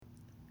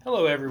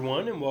Hello,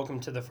 everyone, and welcome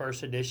to the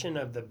first edition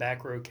of the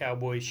Back Row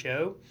Cowboys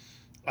Show,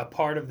 a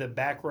part of the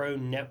Back Row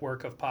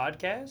network of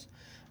podcasts.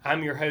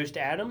 I'm your host,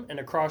 Adam, and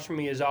across from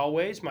me, as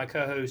always, my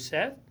co-host,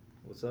 Seth.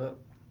 What's up?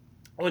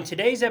 On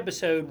today's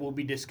episode, we'll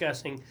be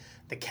discussing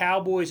the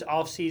Cowboys'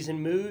 offseason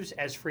moves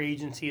as free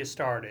agency has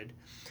started.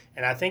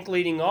 And I think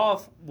leading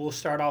off, we'll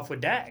start off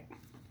with Dak.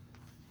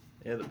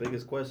 Yeah, the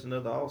biggest question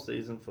of the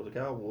offseason for the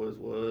Cowboys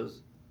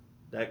was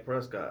Dak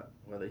Prescott,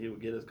 whether he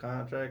would get his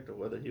contract or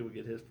whether he would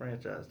get his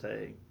franchise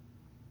tag.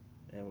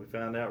 And we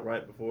found out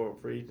right before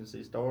free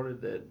agency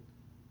started that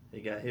he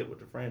got hit with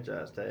the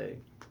franchise tag,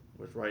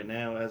 which right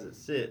now, as it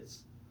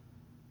sits,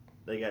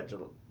 they got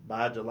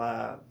by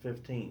July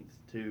 15th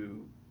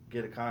to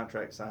get a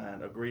contract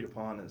signed, agreed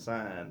upon and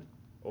signed,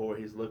 or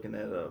he's looking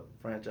at a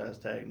franchise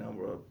tag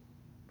number of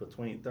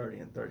between 30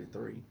 and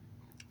 33.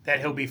 That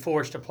he'll be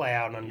forced to play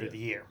out under the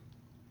year.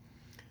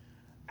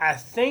 I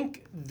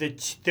think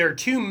there are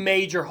two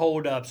major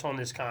holdups on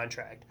this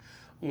contract.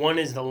 One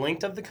is the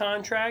length of the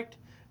contract,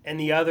 and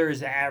the other is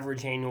the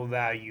average annual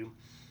value.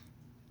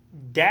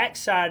 Dak's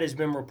side has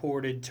been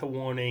reported to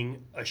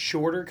wanting a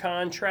shorter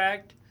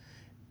contract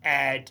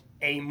at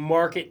a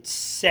market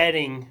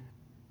setting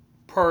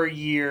per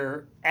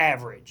year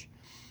average,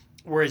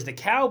 whereas the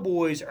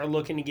Cowboys are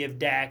looking to give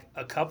Dak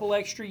a couple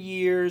extra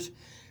years,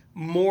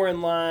 more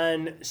in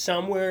line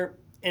somewhere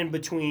in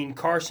between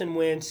Carson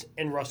Wentz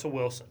and Russell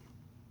Wilson.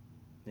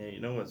 Yeah,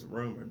 you know it's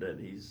rumored that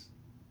he's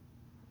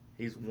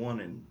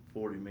wanting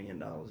 $40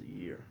 million a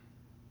year.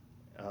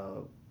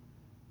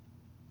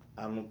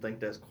 I don't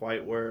think that's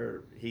quite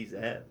where he's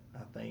at.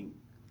 I think,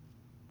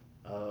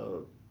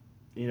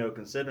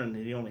 considering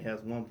that he only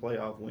has one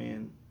playoff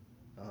win,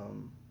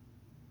 I'm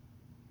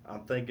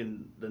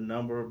thinking the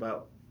number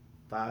about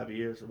 5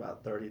 years,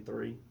 about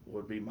 33,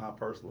 would be my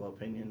personal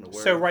opinion.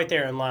 So right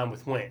there in line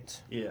with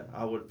Wentz. Yeah,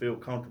 I would feel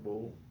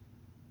comfortable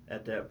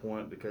at that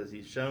point because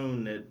he's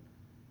shown that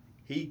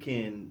he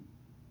can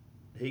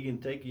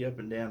take you up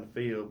and down the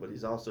field, but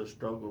he's also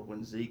struggled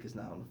when Zeke is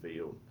not on the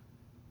field.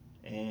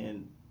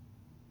 And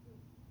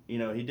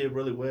he did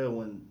really well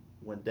when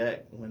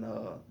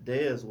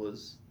Dez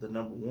was the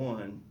number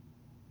one,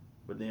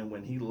 but then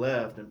when he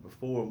left and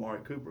before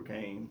Amari Cooper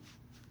came,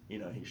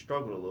 he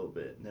struggled a little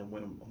bit. And then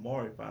when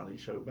Amari finally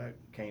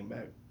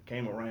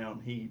came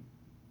around,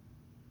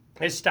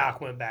 his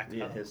stock went back up.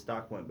 Yeah, his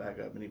stock went back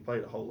up, and he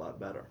played a whole lot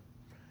better.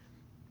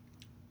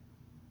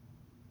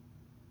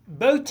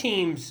 Both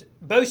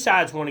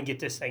sides want to get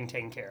this thing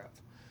taken care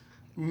of.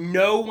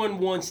 No one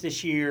wants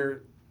this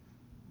year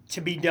to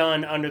be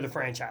done under the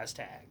franchise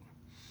tag.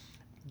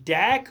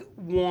 Dak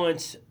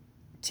wants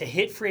to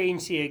hit free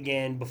agency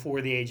again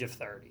before the age of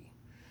 30.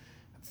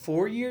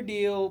 4-year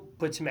deal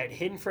puts him at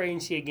hitting free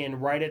agency again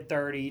right at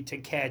 30 to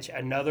catch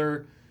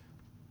another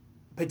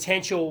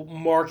potential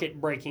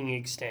market-breaking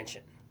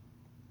extension.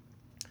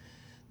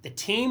 The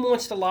team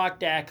wants to lock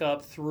Dak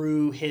up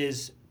through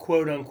his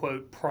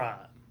quote-unquote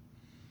prime.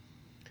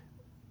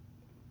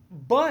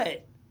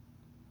 But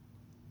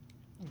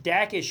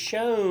Dak has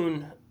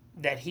shown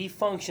that he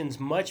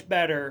functions much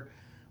better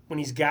when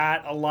he's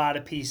got a lot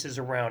of pieces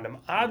around him.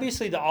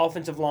 Obviously, the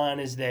offensive line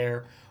is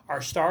there.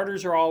 Our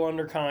starters are all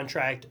under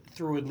contract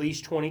through at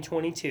least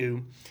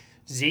 2022.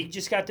 Zeke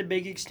just got the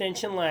big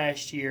extension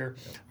last year.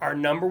 Our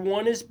number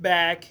one is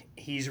back.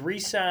 He's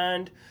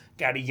re-signed.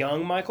 Got a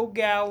young Michael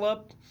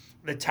Gallup.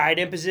 The tight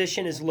end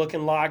position is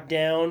looking locked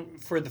down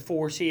for the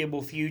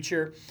foreseeable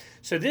future.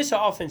 So this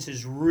offense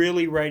is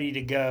really ready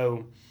to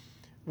go.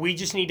 We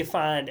just need to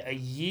find a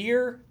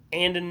year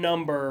and a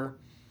number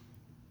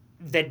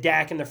that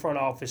Dak and the front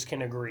office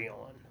can agree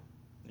on.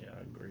 Yeah,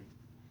 I agree.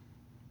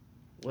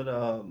 What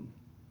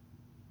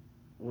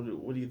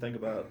do you think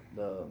about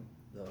the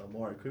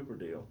Amari Cooper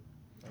deal?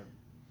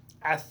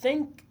 I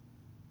think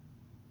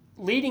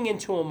leading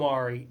into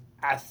Amari,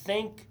 I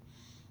think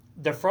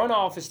the front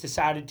office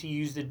decided to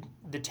use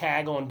the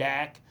tag on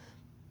Dak.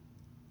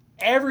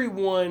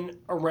 Everyone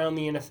around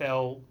the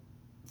NFL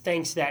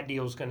thinks that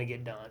deal is going to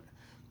get done.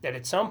 That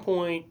at some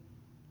point,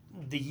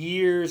 the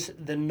years,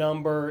 the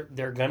number,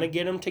 they're going to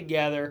get them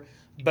together.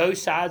 Both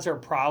sides are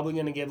probably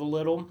going to give a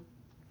little.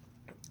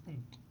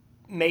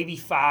 Maybe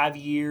 5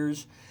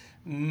 years,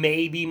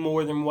 maybe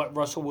more than what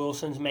Russell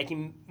Wilson's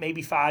making,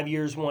 maybe 5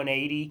 years,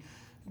 180,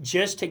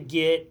 just to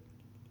get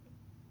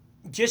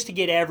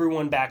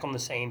everyone back on the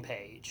same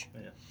page.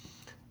 Yeah.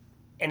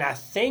 And I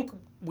think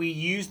we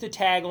used the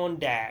tag on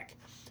Dak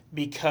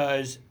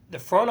because the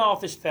front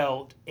office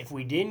felt if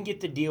we didn't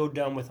get the deal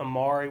done with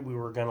Amari, we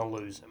were going to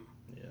lose him.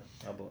 Yeah,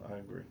 I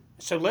agree.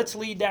 So let's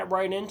lead that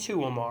right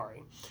into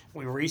Amari.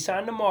 We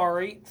re-signed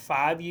Amari,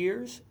 5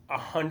 years,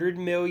 $100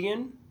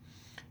 million.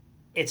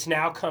 It's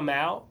now come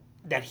out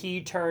that he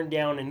turned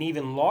down an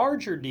even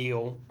larger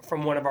deal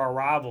from one of our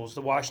rivals,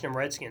 the Washington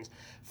Redskins,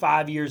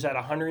 5 years at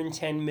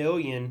 $110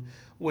 million,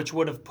 which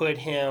would have put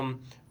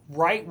him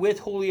right with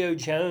Julio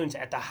Jones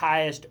at the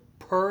highest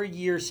per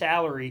year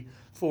salary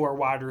for a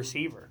wide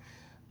receiver.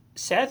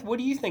 Seth, what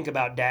do you think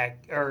about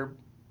Dak or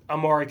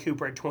Amari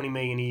Cooper at $20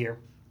 million a year?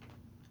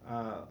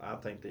 I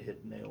think they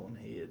hit the nail on the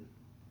head.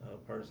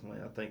 Personally,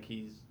 I think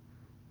he's,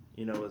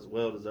 is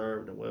well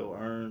deserved and well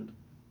earned.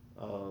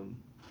 Um,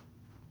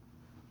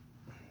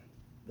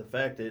 the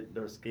fact that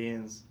their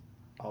skins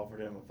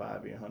offered him a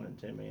 5-year,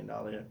 $110 million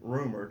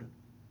rumored,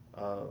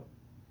 uh,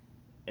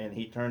 and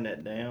he turned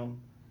that down.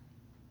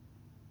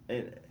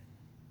 And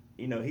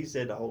he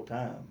said the whole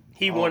time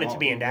he all wanted along, to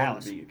be in he wanted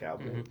Dallas. to be a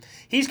Cowboy. Mm-hmm.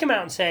 He's come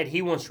out and said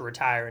he wants to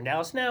retire in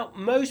Dallas. Now,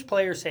 most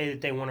players say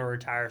that they want to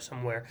retire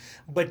somewhere,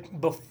 but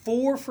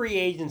before free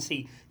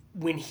agency,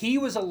 when he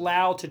was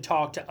allowed to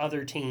talk to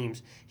other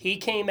teams, he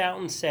came out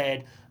and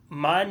said,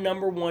 my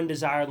number one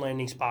desired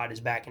landing spot is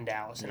back in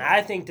Dallas. And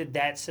I think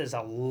that says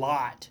a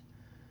lot.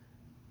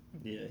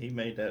 Yeah, he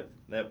made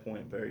that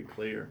point very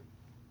clear.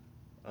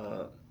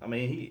 I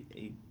mean,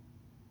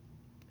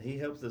 he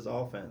helps this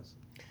offense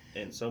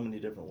in so many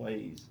different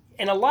ways.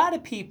 And a lot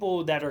of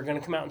people that are going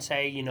to come out and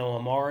say,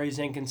 Amari's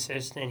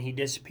inconsistent, he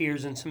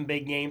disappears in some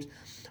big games.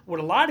 What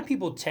a lot of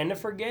people tend to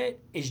forget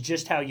is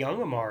just how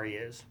young Amari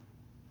is.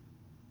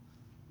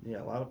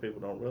 Yeah, a lot of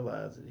people don't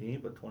realize that he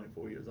ain't but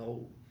 24 years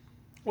old.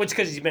 Well, it's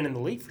because he's been in the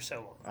league for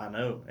so long. I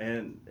know,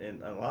 and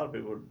a lot of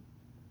people,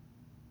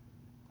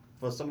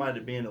 for somebody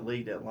to be in the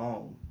league that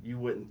long, you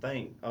wouldn't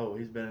think, oh,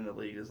 he's been in the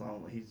league as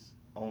long. He's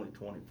only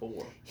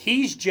 24.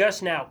 He's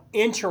just now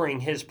entering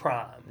his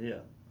prime. Yeah,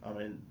 I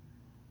mean,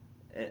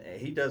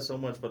 he does so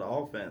much for the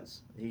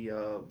offense.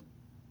 Well,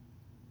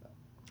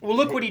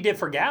 look what he did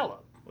for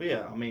Gallup. Well,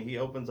 yeah, I mean, he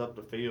opens up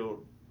the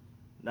field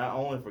not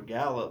only for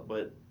Gallup,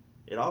 but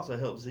it also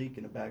helps Zeke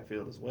in the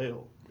backfield as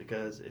well.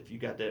 Because if you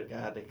got that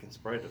guy that can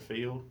spread the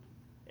field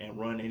and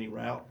run any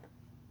route,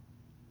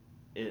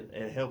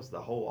 it helps the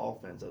whole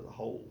offense as a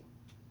whole.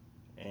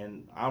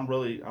 And I'm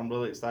really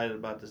excited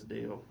about this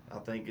deal. I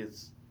think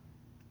it's,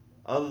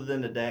 other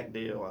than the Dak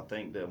deal, I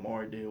think the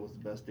Amari deal was the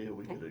best deal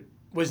we could have.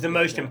 Was the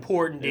most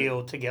important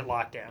deal to get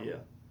locked down. Yeah.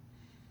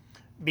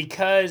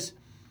 Because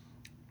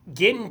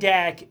getting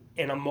Dak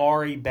and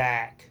Amari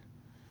back,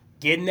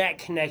 getting that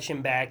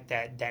connection back,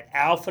 that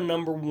alpha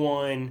number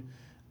one,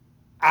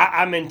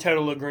 I'm in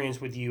total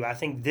agreement with you. I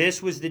think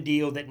this was the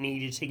deal that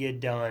needed to get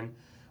done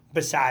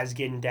besides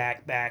getting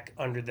Dak back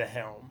under the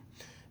helm.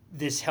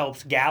 This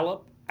helps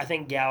Gallup. I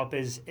think Gallup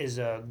is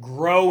a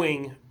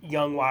growing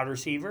young wide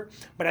receiver,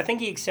 but I think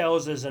he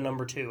excels as a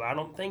number two. I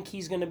don't think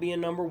he's going to be a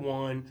number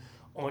one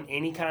on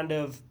any kind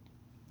of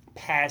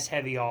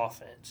pass-heavy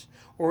offense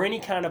or any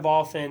kind of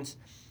offense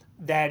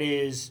that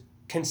is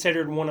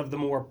considered one of the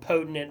more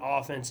potent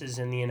offenses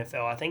in the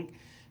NFL. I think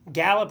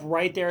Gallup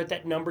right there at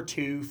that number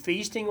two,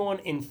 feasting on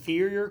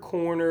inferior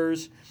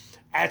corners,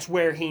 that's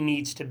where he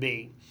needs to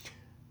be.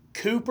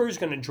 Cooper's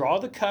going to draw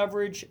the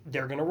coverage.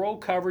 They're going to roll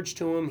coverage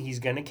to him. He's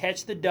going to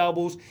catch the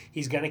doubles.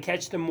 He's going to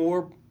catch the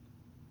more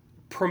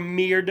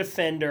premier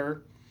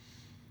defender.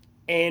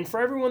 And for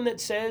everyone that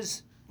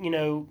says,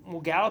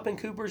 well, Gallup and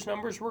Cooper's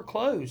numbers were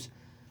close,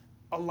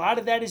 a lot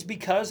of that is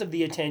because of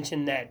the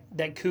attention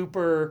that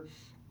Cooper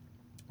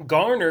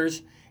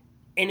garners,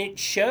 and it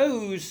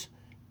shows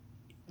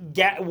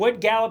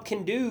what Gallup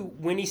can do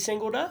when he's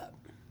singled up.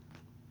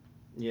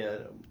 Yeah,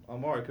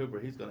 Amari Cooper,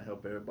 he's going to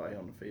help everybody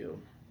on the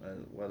field,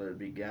 whether it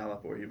be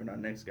Gallup or even our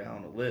next guy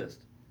on the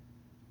list.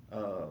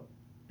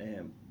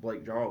 And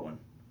Blake Jarwin.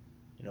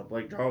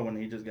 Blake Jarwin,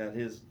 he just got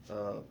his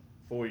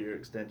 4-year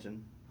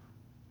extension.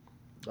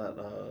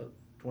 About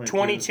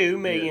 $22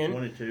 million. Yeah,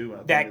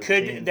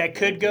 22. That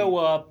could go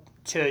up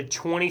to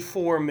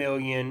 $24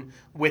 million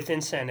with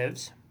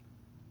incentives.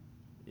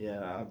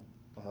 Yeah,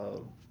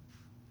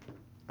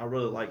 I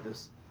really like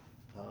this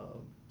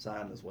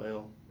sign as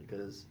well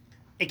because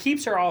it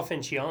keeps our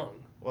offense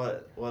young.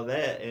 Well,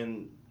 that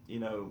and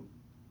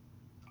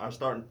our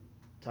starting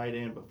tight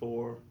end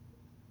before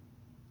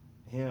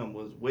him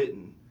was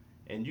Witten,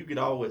 and you could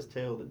always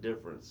tell the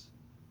difference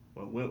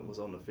when Witten was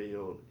on the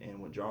field and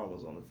when Jarwin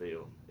was on the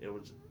field. It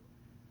was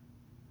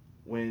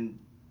when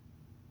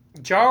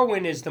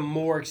Jarwin is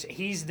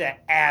he's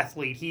the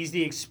athlete. He's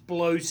the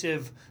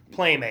explosive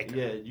playmaker.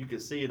 Yeah, you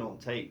could see it on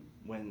tape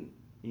when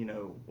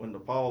the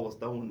ball was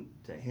thrown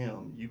to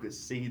him. You could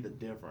see the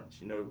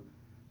difference.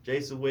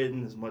 Jason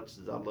Witten, as much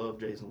as I love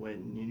Jason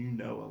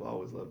Witten, I've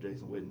always loved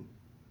Jason Witten.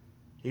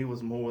 He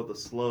was more of the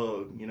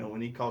slug.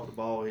 When he caught the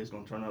ball, he was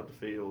going to turn up the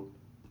field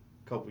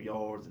a couple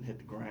yards and hit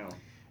the ground.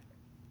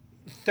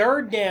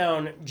 Third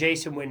down,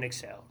 Jason Witten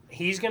excelled.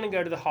 He's going to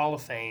go to the Hall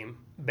of Fame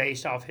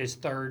based off his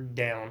third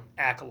down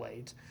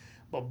accolades.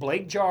 But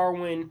Blake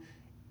Jarwin,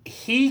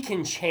 he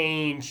can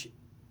change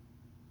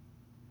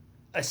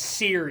a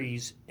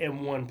series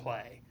in one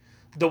play.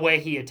 The way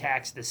he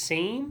attacks the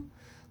seam,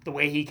 the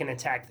way he can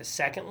attack the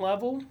second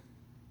level.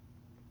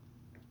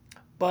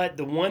 But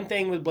the one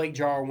thing with Blake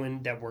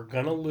Jarwin that we're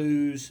going to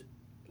lose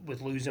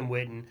with losing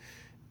Witten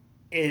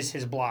is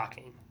his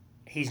blocking.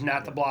 He's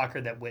not the blocker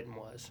that Witten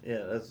was.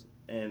 Yeah,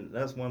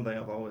 that's one thing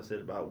I've always said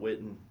about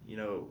Witten.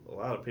 A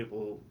lot of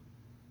people,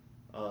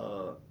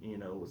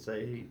 would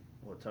say,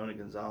 well, Tony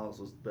Gonzalez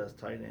was the best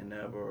tight end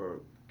ever,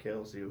 or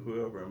Kelsey, or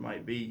whoever it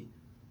might be.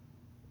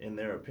 In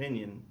their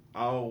opinion,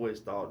 I always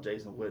thought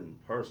Jason Witten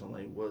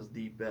personally was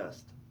the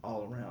best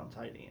all-around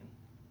tight end.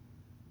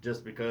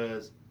 Just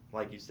because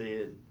like you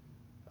said,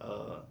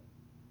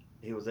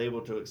 he was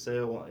able to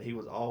excel. He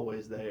was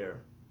always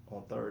there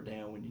on third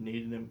down when you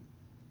needed him.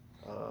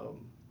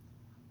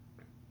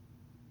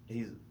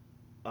 He's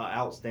an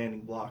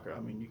outstanding blocker. I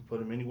mean, you can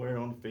put him anywhere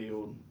on the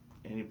field,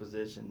 any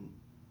position,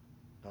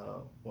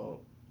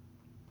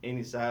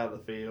 any side of the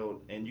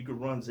field, and you could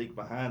run Zeke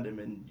behind him,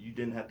 and you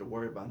didn't have to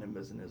worry about him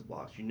missing his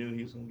blocks. You knew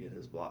he was going to get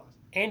his blocks.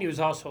 And he was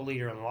also a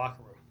leader in the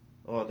locker room.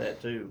 Oh,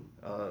 that too.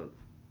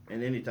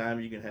 And anytime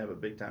you can have a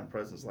big-time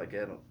presence like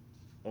that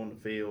on the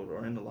field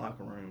or in the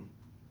locker room,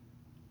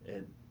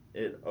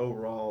 it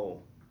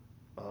overall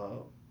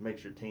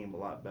makes your team a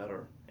lot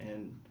better.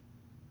 And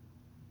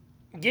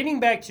getting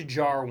back to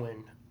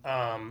Jarwin,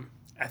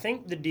 I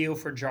think the deal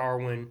for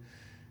Jarwin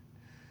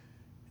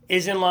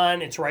is in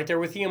line. It's right there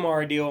with the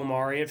Amari deal.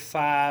 Amari at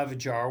 5,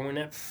 Jarwin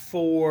at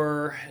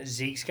 4.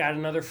 Zeke's got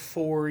another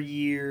 4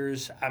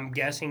 years. I'm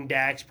guessing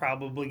Dak's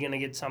probably going to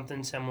get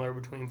something similar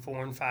between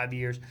 4 and 5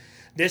 years.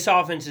 This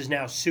offense is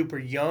now super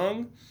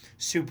young,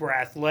 super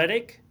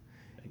athletic.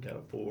 It got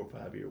a 4 or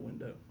 5 year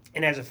window.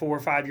 And has a 4 or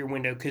 5 year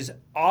window because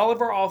all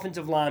of our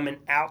offensive linemen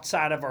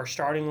outside of our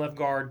starting left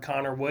guard,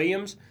 Connor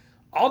Williams,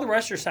 all the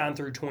rest are signed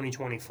through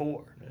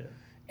 2024. Yeah.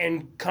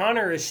 And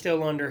Connor is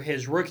still under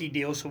his rookie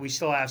deal, so we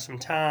still have some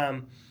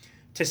time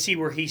to see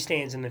where he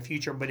stands in the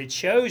future. But it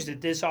shows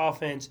that this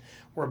offense,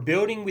 we're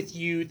building with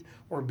youth,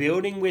 we're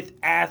building with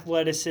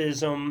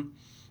athleticism,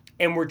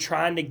 and we're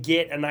trying to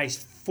get a nice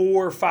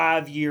 4 or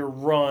 5 year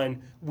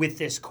run with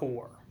this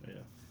core. Yeah.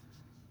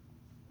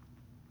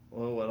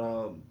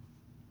 Well,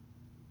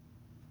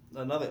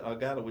 another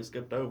guy that we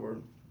skipped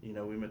over, we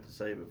meant to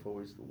say before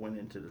we went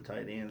into the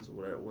tight ends or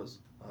whatever, was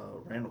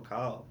Randall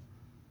Cobb.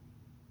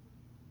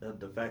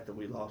 The fact that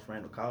we lost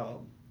Randall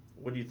Cobb.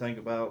 What do you think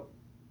about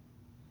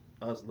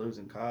us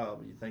losing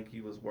Cobb? You think he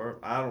was worth?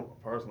 I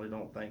personally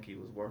don't think he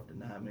was worth the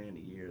 $9 million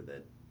a year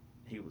that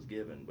he was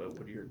given. But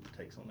what are your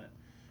takes on that?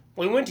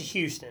 Well, he went to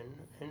Houston,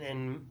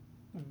 and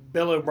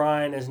Bill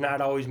O'Brien has not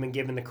always been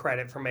given the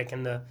credit for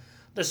making the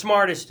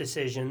smartest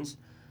decisions.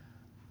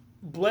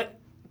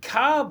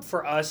 Cobb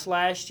for us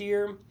last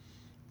year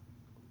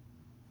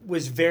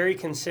was very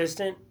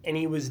consistent, and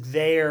he was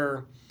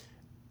there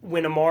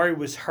when Amari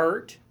was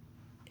hurt.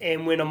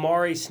 And when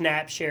Amari's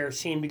snap share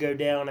seemed to go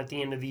down at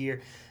the end of the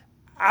year,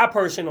 I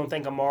personally don't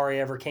think Amari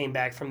ever came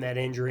back from that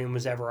injury and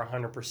was ever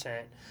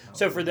 100%.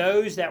 So for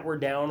those that were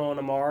down on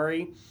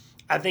Amari,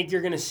 I think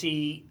you're going to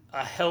see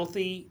a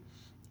healthy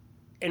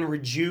and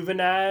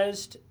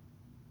rejuvenized.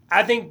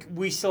 I think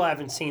we still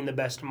haven't seen the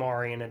best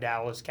Amari in a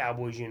Dallas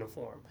Cowboys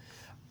uniform.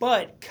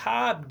 But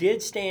Cobb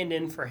did stand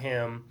in for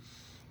him,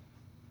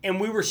 and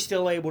we were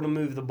still able to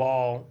move the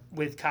ball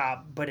with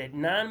Cobb. But at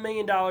 $9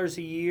 million a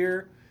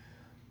year,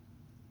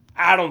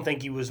 I don't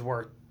think he was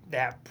worth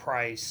that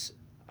price.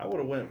 I would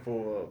have went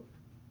for a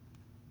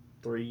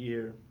 3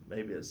 year,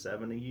 maybe a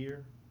 7 a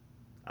year.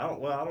 I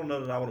don't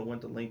know that I would have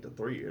went the length of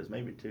 3 years,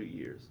 maybe 2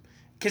 years.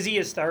 Because he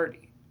is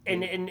 30.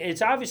 And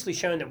it's obviously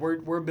shown that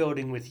we're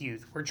building with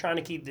youth. We're trying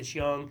to keep this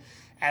young,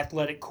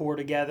 athletic core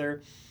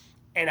together.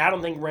 And I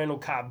don't think Randall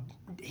Cobb,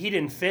 he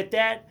didn't fit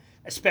that,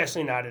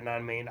 especially not at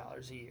 $9 million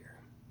a year.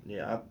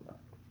 Yeah,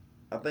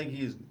 I think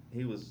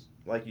he was,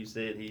 like you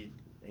said, he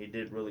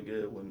did really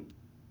good when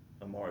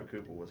Amari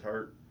Cooper was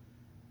hurt.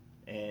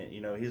 And,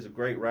 he's a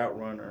great route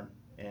runner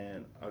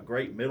and a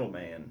great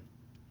middleman.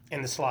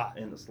 In the slot.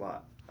 I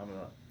mean,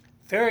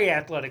 very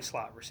athletic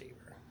slot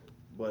receiver.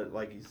 But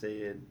like you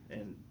said,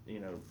 and,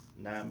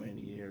 $9 million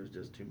a year is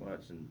just too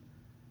much. And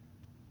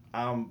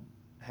I'm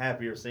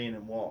happier seeing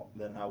him walk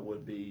than I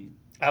would be.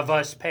 Of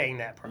us paying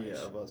that price.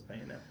 Yeah, of us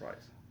paying that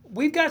price.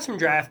 We've got some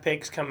draft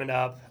picks coming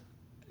up.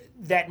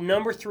 That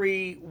number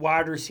 3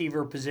 wide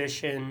receiver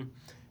position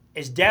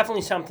is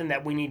definitely something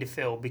that we need to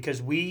fill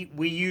because we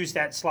use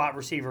that slot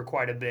receiver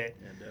quite a bit.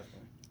 Yeah,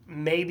 definitely.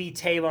 Maybe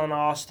Tavon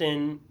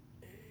Austin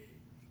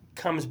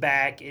comes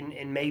back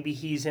and maybe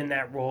he's in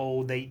that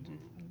role.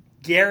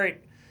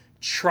 Garrett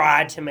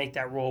tried to make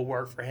that role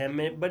work for him,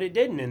 but it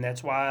didn't, and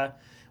that's why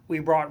we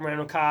brought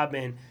Randall Cobb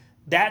in.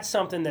 That's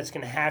something that's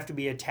going to have to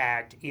be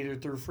attacked either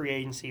through free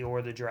agency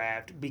or the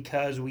draft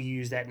because we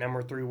use that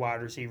number 3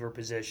 wide receiver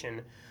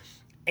position.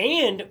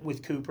 And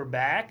with Cooper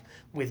back,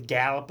 with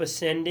Gallup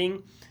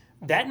ascending,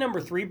 that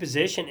number 3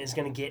 position is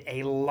going to get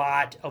a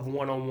lot of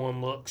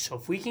one-on-one looks. So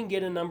if we can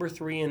get a number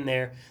 3 in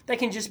there that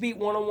can just beat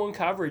one-on-one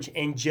coverage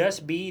and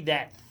just be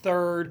that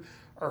 3rd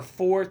or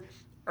 4th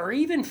or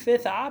even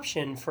 5th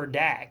option for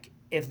Dak,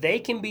 if they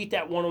can beat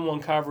that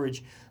one-on-one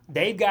coverage,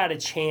 they've got a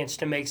chance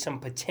to make some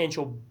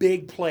potential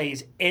big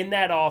plays in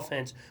that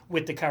offense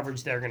with the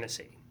coverage they're going to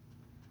see.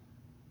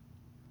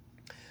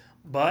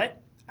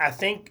 But I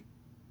think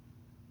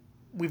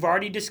we've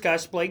already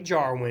discussed Blake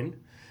Jarwin.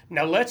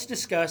 Now let's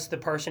discuss the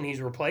person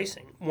he's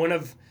replacing.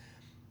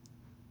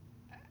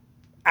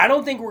 I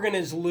don't think we're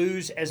going to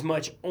lose as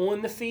much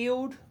on the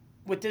field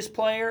with this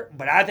player,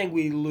 but I think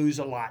we lose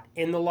a lot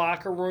in the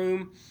locker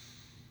room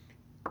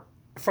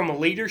from a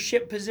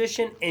leadership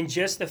position and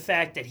just the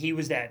fact that he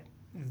was that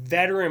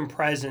veteran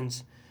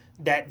presence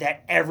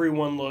that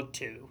everyone looked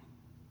to.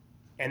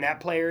 And that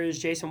player is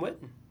Jason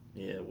Witten.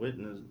 Yeah,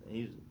 Witten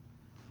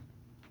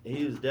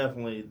he was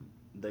definitely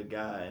the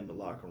guy in the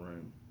locker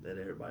room that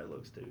everybody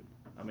looks to.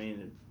 I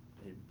mean,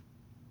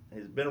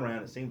 he's been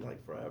around, it seems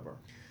like, forever.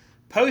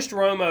 Post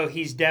Romo,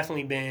 he's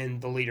definitely been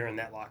the leader in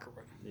that locker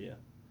room. Yeah.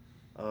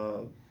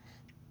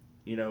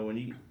 When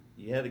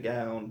you had a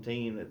guy on the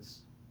team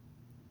that's,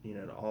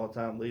 the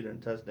all-time leader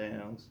in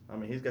touchdowns. I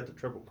mean, he's got the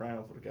triple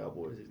crown for the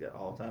Cowboys. He's got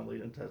all-time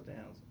leader in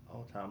touchdowns,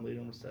 all-time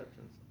leader in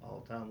receptions,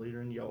 all-time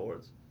leader in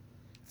yards.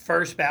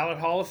 First ballot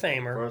Hall of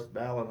Famer. First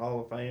ballot Hall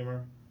of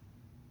Famer.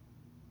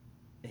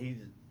 He's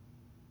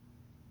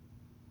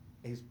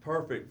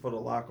perfect for the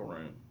locker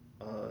room.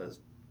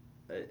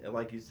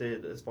 Like you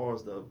said, as far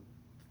as the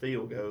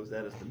field goes,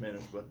 that is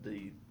diminished. But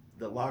the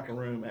locker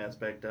room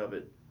aspect of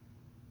it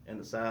and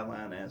the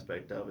sideline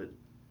aspect of it,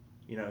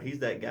 he's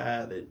that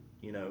guy that,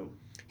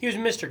 He was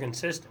Mr.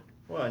 Consistent.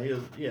 Well, he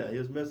was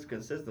Mr.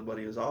 Consistent, but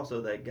he was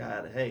also that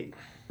guy that, hey,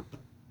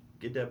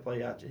 get that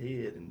play out your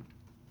head and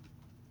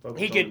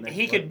focus on the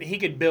next play. He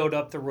could build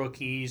up the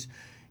rookies.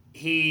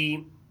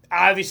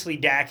 Obviously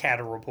Dak had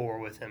a rapport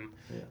with him.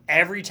 Yeah.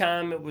 Every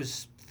time it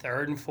was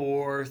 3rd and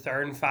 4,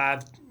 3rd and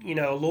 5,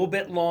 a little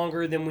bit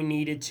longer than we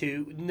needed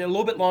to, a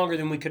little bit longer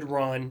than we could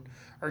run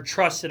or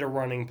trusted a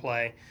running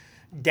play.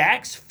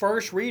 Dak's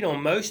first read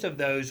on most of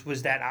those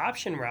was that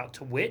option route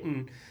to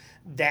Witten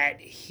that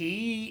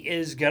he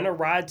is going to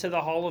ride to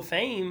the Hall of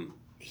Fame.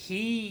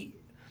 He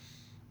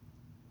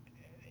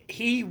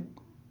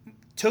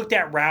took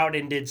that route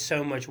and did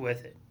so much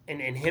with it.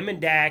 And him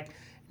and Dak,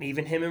 and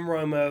even him and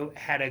Romo,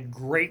 had a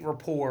great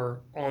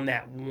rapport on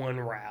that one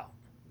route.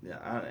 Yeah,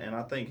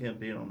 I think him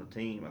being on the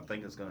team, I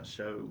think it's going to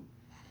show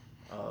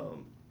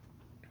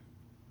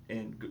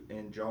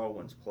in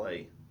Jarwin's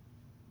play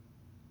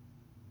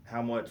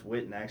how much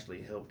Witten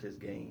actually helped his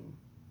game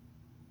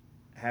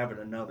having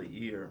another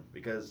year,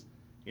 because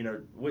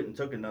Witten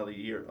took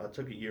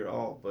a year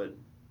off, but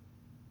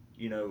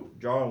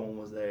Jarwin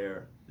was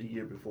there the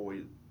year before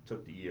he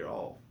took the year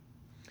off,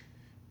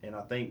 and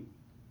I think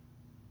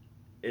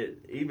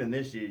even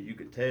this year you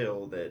could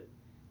tell that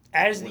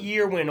as the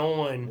year went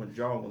on, when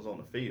Jarwin was on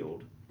the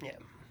field, yeah,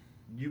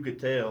 you could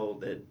tell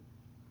that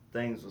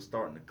things were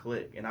starting to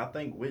click, and I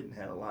think Witten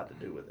had a lot to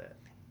do with that.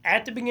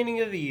 At the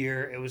beginning of the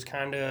year, it was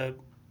kind of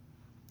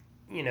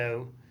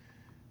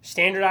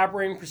standard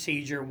operating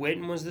procedure.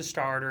 Witten was the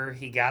starter.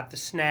 He got the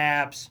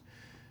snaps.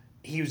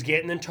 He was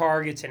getting the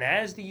targets. And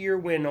as the year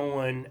went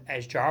on,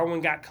 as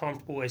Jarwin got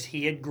comfortable, as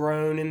he had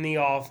grown in the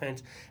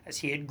offense, as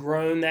he had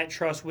grown that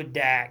trust with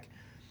Dak,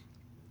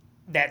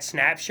 that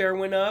snap share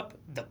went up.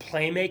 The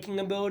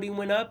playmaking ability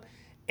went up.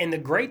 And the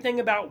great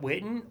thing about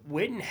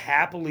Witten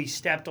happily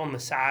stepped on the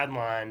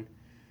sideline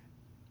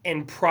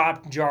and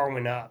propped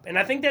Jarwin up. And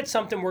I think that's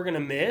something we're going to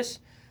miss.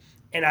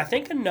 And I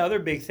think another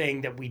big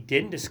thing that we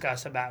didn't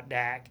discuss about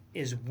Dak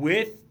is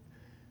with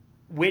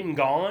Witten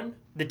gone,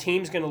 the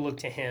team's going to look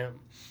to him.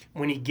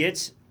 When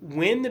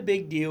the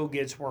big deal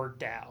gets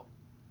worked out,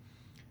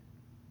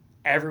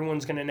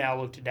 everyone's going to now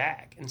look to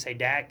Dak and say,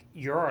 Dak,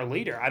 you're our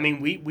leader. I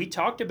mean, we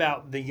talked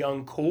about the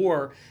young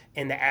core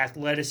and the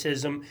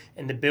athleticism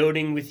and the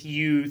building with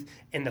youth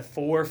and the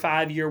 4 or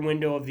 5 year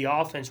window of the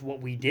offense.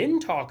 What we didn't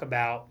talk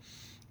about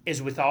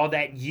is with all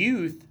that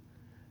youth,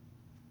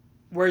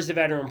 where's the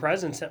veteran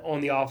presence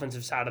on the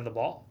offensive side of the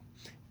ball?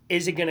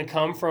 Is it going to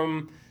come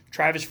from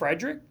Travis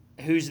Frederick,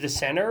 who's the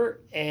center,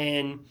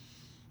 and,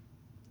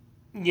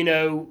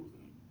 or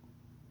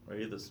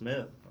either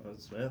Smith.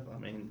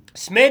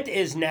 Smith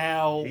is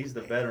now... He's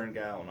the veteran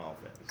guy on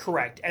offense.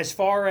 Correct. As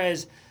far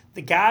as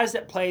the guys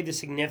that play the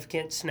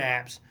significant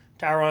snaps,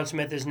 Tyron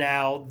Smith is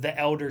now the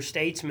elder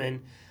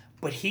statesman,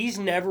 but he's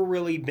never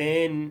really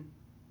been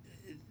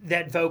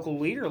that vocal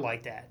leader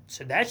like that.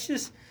 So this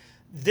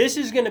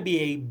is going to be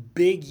a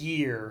big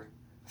year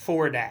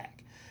for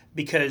Dak,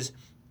 because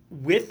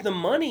with the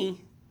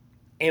money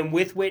and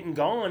with Witten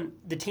gone,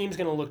 the team's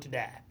going to look to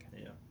Dak.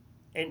 Yeah.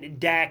 And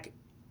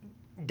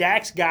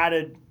Dak's got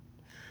to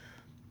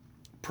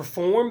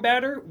perform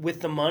better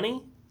with the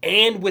money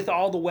and with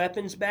all the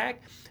weapons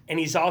back, and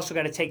he's also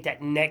got to take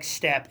that next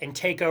step and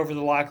take over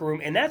the locker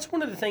room. And that's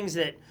one of the things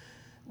that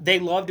they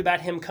loved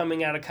about him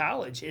coming out of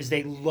college, is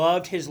they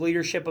loved his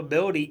leadership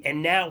ability,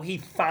 and now he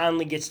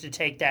finally gets to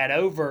take that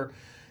over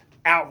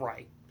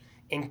outright.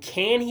 And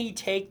can he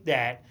take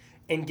that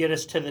and get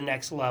us to the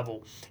next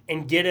level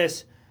and get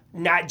us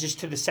not just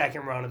to the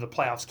second round of the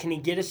playoffs? Can he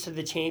get us to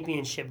the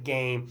championship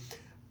game?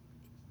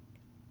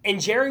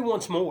 And Jerry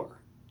wants more.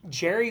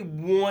 Jerry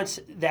wants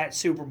that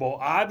Super Bowl.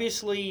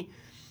 Obviously,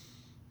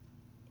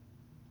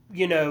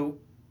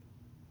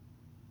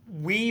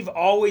 we've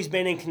always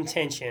been in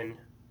contention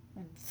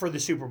for the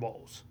Super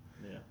Bowls.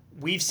 Yeah.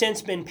 We've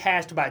since been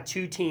passed by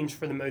 2 teams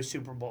for the most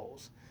Super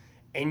Bowls.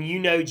 And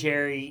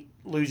Jerry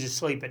loses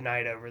sleep at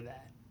night over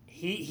that.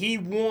 He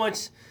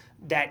wants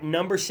that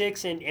number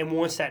 6 and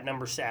wants that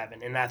number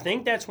 7. And I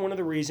think that's one of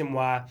the reasons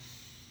why,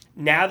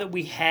 now that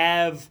we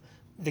have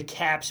the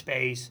cap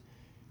space,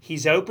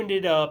 he's opened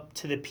it up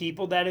to the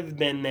people that have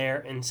been there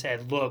and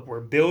said, look, we're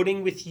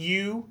building with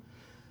you,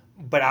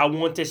 But I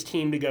want this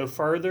team to go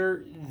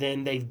further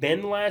than they've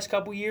been the last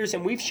couple years,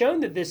 and we've shown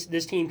that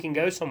this team can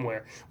go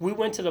somewhere. We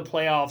went to the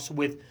playoffs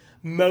with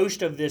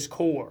most of this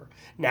core.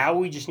 Now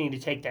we just need to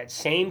take that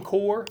same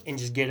core and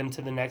just get them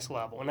to the next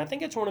level. And I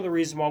think it's one of the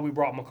reasons why we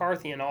brought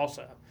McCarthy in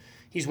also.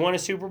 He's won a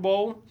Super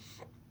Bowl,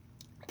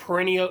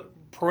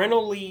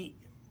 perennially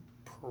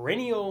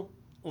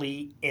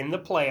in the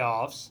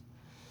playoffs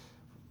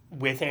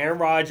with Aaron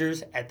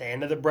Rodgers at the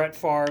end of the Brett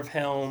Favre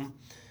helm.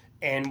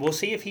 And we'll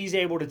see if he's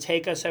able to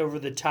take us over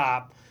the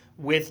top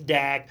with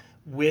Dak,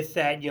 with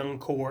that young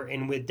core,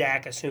 and with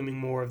Dak assuming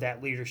more of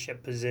that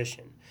leadership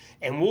position.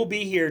 And we'll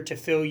be here to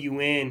fill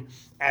you in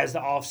as the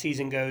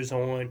offseason goes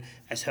on,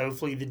 as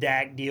hopefully the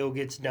Dak deal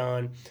gets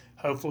done.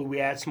 Hopefully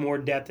we add some more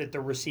depth at the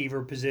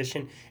receiver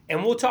position.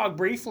 And we'll talk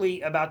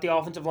briefly about the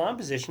offensive line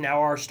position. Now,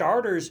 our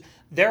starters,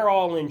 they're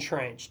all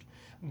entrenched.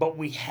 But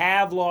we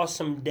have lost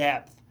some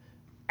depth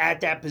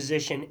at that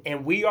position,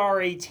 and we are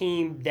a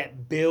team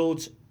that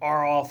builds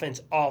our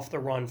offense off the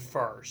run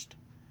first.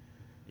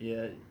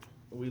 Yeah,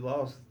 we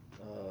lost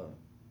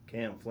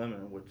Cam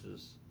Fleming, which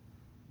is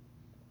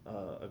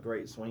a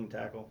great swing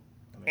tackle.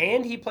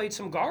 And he played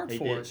some guard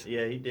for us.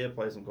 Yeah, he did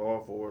play some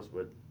guard for us,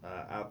 but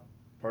I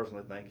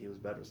personally think he was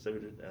better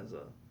suited as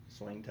a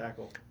swing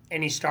tackle.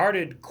 And he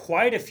started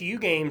quite a few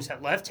games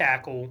at left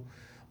tackle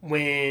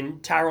when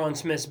Tyron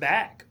Smith's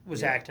back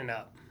was acting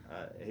up.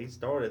 He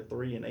started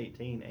 3 in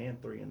 18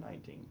 and 3 in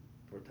 19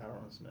 for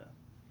Tyron Smith.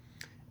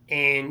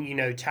 And,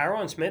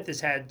 Tyron Smith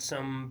has had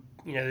some,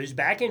 those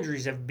back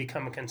injuries have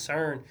become a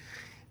concern.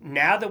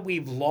 Now that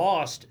we've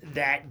lost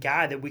that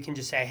guy that we can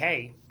just say,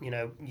 hey,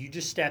 you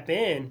just step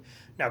in.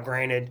 Now,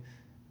 granted,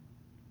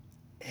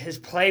 his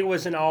play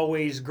wasn't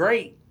always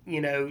great.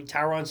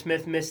 Tyron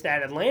Smith missed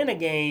that Atlanta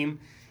game,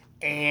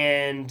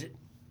 and,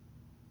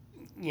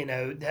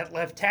 that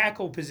left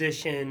tackle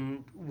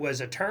position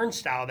was a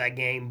turnstile that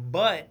game.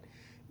 But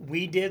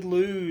we did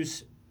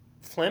lose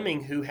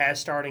Fleming, who has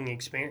starting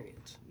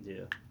experience.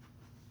 Yeah.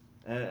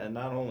 And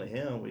not only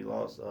him, we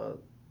lost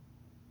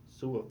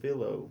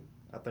Suafilo.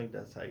 I think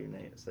that's how you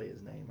say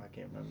his name. I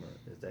can't remember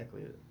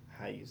exactly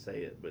how you say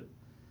it. But,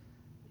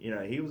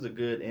 he was a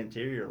good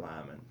interior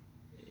lineman.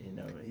 He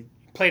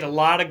played a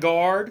lot of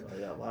guard.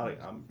 Yeah, a lot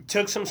of.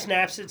 Took some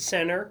snaps at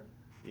center.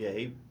 Yeah,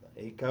 he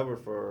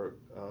covered for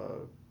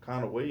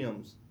Connor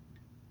Williams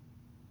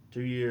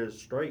 2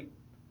 years straight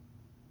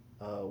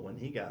when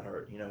he got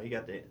hurt. He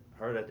got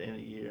hurt at the end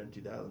of the year in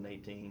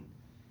 2018.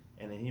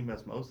 And then he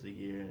missed most of the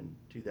year in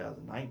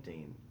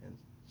 2019. And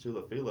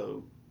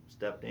Suafilo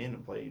stepped in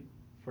and played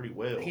pretty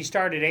well. He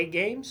started 8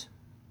 games,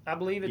 I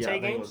believe it's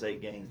 8 games. I think it was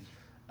 8 games.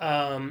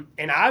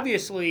 And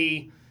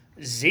obviously,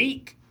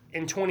 Zeke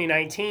in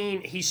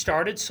 2019, he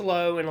started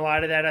slow, and a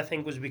lot of that I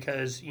think was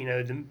because,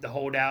 the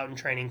holdout in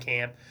training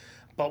camp.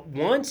 But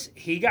once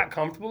he got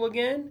comfortable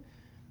again,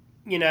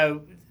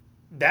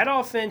 that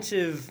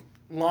offensive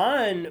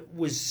line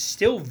was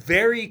still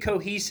very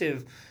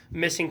cohesive,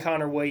 missing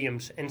Connor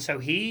Williams. And so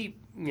he,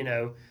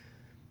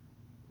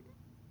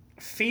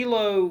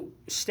 Philo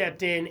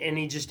stepped in and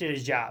he just did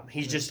his job.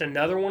 He's just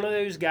another one of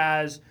those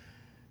guys.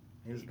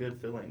 He's a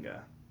good filling guy.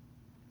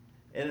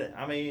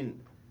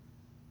 And,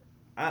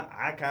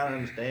 I kind of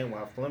understand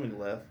why Fleming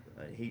left.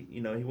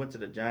 He went to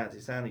the Giants.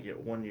 He signed a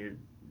 1-year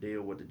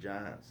deal with the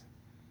Giants.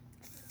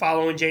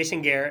 Following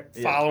Jason Garrett,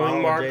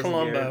 following Mark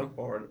Colombo.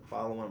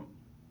 Following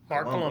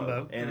Mark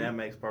Colombo. And that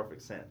makes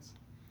perfect sense.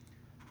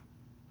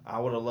 I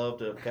would have loved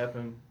to have kept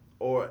him,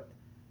 or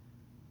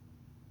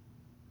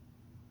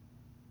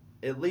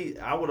at least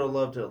I would have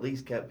loved to at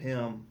least kept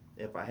him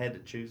if I had to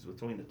choose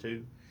between the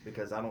two,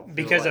 because I don't feel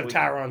because like of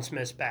Tyron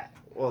Smith's back.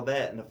 Well,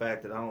 that and the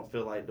fact that I don't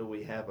feel like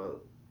we have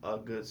a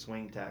good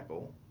swing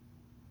tackle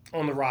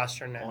on the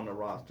roster now. On the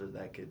roster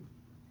that could,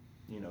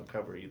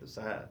 cover either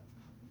side.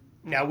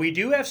 Now we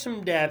do have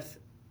some depth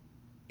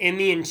in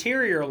the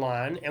interior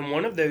line, and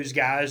one of those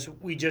guys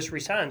we just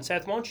resigned.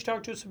 Seth, why don't you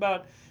talk to us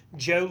about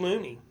Joe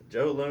Looney?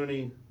 Joe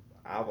Looney,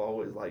 I've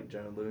always liked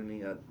Joe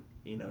Looney.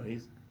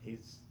 He's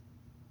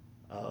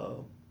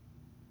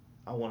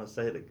I want to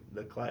say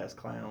the class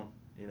clown.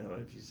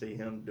 If you see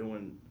him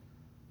doing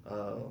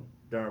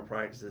during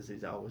practices,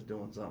 he's always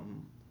doing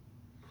something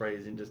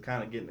crazy and just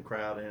kind of getting the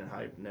crowd in and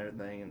hyped and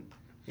everything. And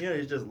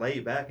he's just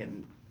laid back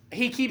and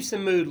he keeps the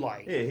mood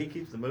light. Yeah, he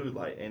keeps the mood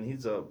light, and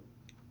he's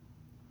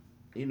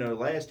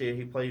last year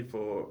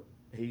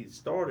he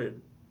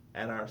started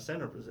at our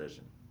center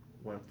position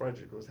when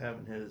Frederick was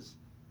having his.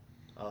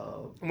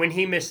 When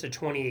he missed the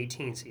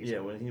 2018 season. Yeah,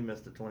 when he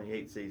missed the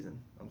 2018 season.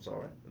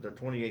 The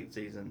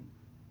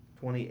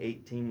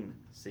 2018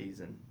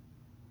 season.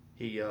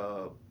 He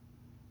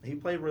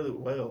played really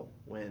well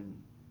when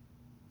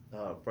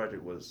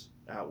Frederick was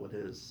out with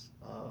his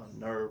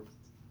nerve.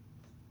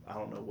 I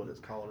don't know what it's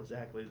called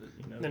exactly.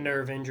 The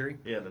nerve injury.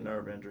 Yeah, the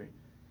nerve injury.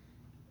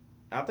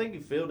 I think he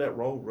filled that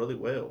role really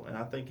well, and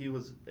I think it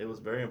was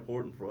very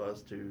important for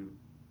us to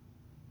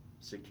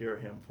secure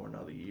him for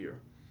another year.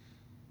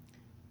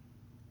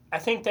 I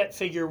think that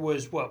figure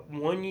was,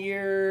 1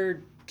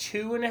 year,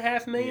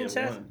 2.5 million,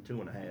 Seth?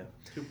 2.5,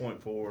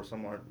 2.4,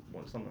 somewhere,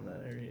 something in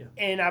that area.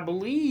 And I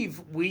believe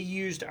we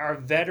used our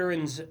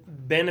veterans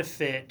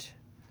benefit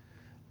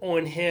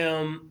on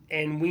him,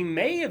 and we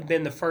may have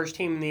been the first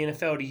team in the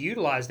NFL to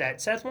utilize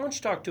that. Seth, why don't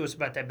you talk to us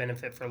about that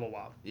benefit for a little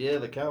while? Yeah,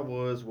 the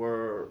Cowboys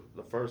were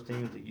the first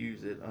team to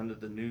use it under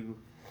the new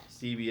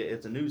CBA.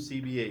 It's a new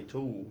CBA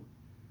tool.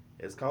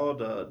 It's called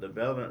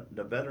the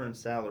veteran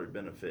salary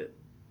benefit.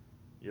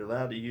 You're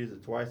allowed to use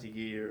it twice a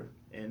year,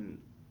 and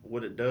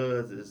what it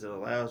does is it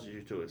allows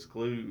you to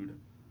exclude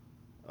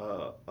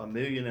 $1.25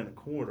 million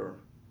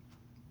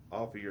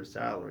off of your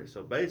salary.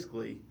 So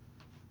basically,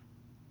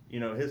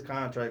 his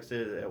contract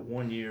said at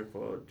 1 year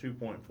for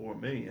 $2.4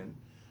 million.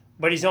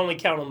 But he's only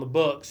counting the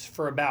books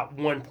for about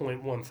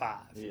 1.15.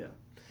 Yeah.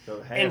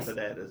 So half of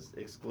that is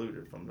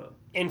excluded from the.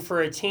 And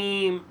for a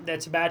team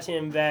that's about to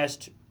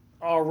invest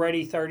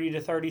already 30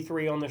 to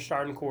 33 on their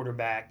starting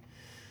quarterback,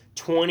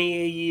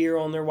 20 a year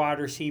on their wide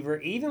receiver,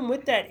 even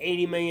with that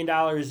 $80 million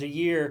a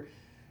year,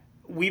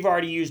 we've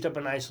already used up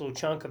a nice little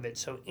chunk of it.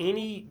 So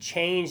any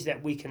change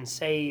that we can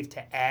save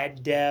to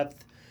add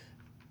depth,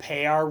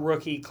 pay our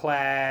rookie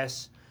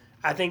class,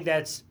 I think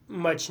that's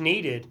much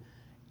needed.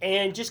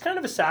 And just kind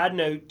of a side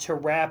note to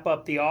wrap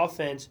up the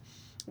offense,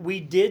 we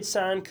did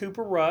sign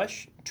Cooper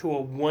Rush to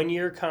a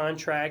 1-year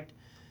contract.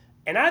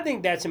 And I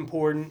think that's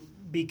important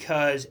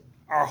because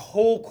our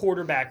whole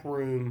quarterback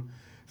room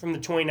from the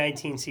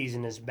 2019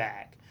 season is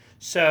back.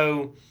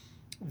 So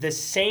the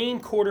same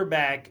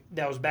quarterback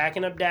that was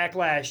backing up Dak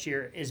last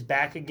year is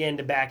back again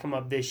to back him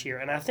up this year.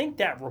 And I think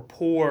that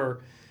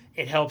rapport,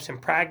 it helps in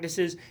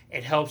practices,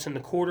 it helps in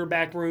the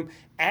quarterback room.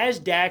 As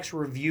Dak's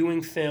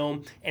reviewing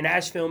film and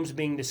as film's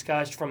being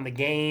discussed from the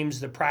games,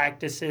 the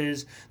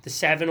practices, the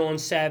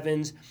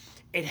 7-on-7s,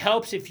 it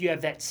helps if you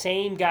have that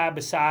same guy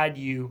beside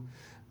you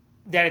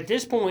that at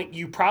this point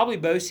you probably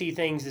both see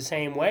things the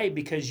same way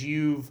because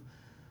you've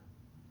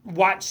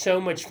watched so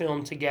much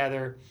film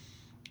together.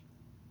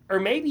 Or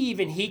maybe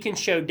even he can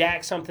show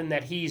Dak something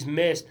that he's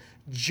missed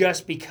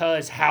just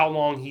because how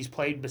long he's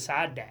played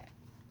beside Dak.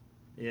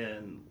 Yeah,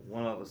 and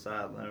one other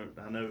side note,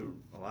 I know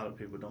a lot of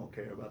people don't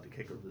care about the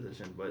kicker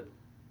position, but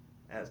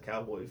as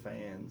Cowboy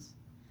fans,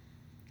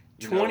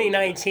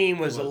 2019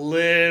 was a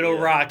little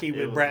rocky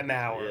with Brett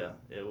Maher.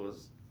 Yeah, it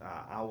was.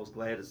 I was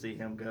glad to see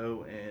him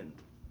go, and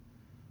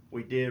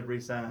we did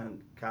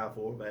re-sign Kyle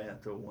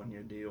Forbath to a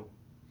 1-year deal.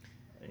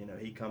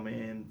 He come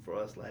in for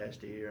us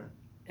last year.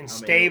 And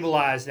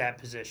stabilize that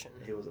position.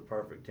 He was a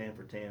perfect 10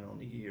 for 10 on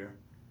the year.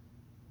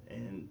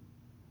 And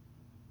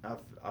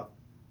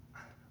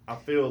I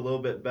feel a little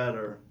bit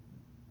better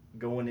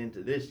going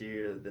into this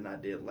year than I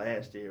did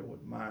last year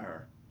with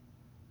Meyer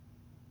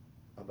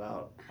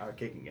about our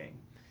kicking game.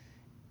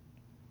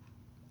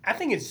 I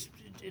think it's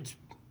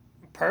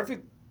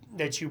perfect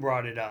that you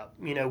brought it up.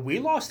 We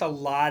lost a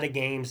lot of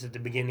games at the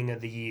beginning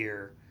of the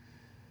year,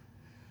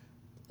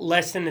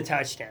 less than a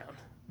touchdown,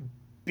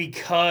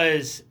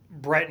 because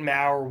Brett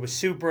Maher was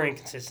super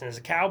inconsistent. As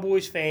a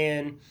Cowboys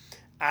fan,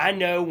 I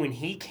know when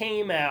he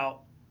came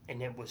out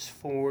and it was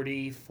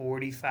 40,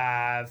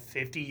 45,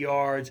 50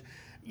 yards,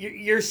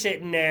 you're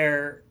sitting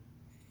there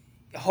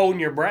holding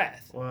your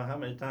breath. Well, how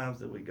many times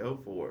did we go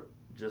for it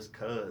just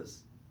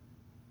because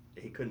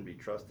he couldn't be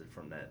trusted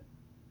from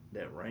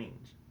that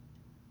range?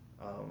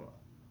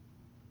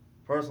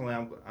 Personally,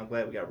 I'm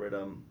glad we got rid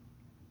of him.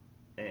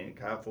 And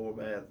Kyle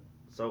Forbath,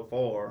 so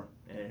far,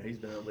 and he's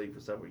been in the league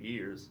for several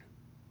years,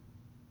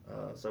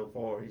 so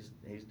far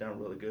he's done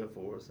really good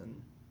for us,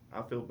 and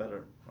I feel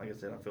better. Like I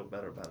said, I feel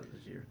better about it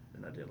this year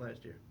than I did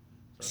last year.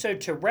 So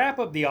to wrap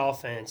up the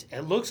offense,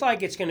 it looks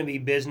like it's going to be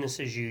business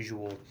as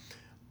usual.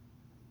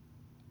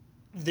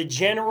 The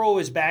general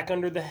is back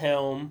under the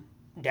helm,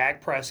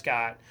 Dak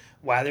Prescott,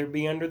 whether it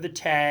be under the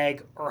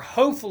tag or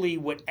hopefully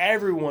what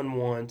everyone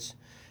wants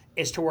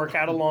is to work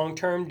out a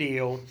long-term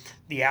deal.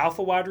 The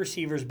alpha wide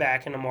receiver's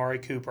back in Amari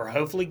Cooper.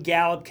 Hopefully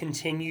Gallup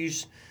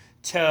continues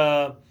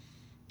to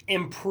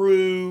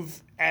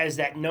improve as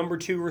that number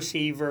 2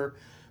 receiver.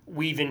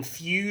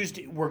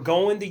 We're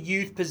going the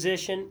youth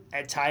position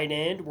at tight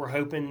end. We're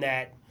hoping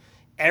that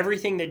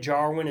everything that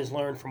Jarwin has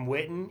learned from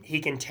Witten, he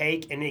can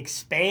take and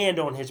expand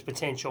on his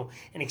potential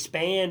and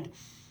expand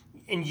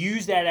and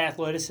use that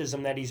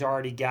athleticism that he's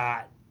already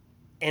got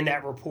and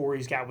that rapport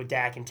he's got with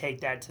Dak and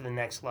take that to the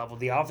next level.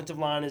 The offensive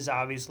line is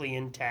obviously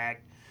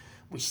intact.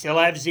 We still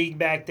have Zeke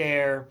back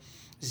there.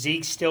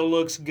 Zeke still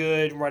looks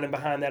good running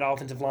behind that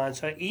offensive line.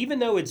 So even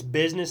though it's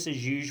business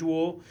as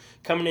usual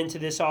coming into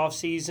this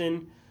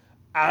offseason,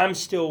 I'm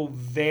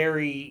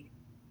very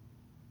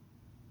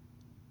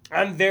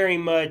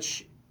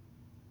much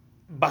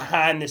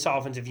behind this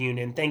offensive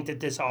unit and think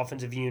that this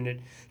offensive unit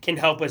can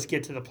help us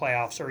get to the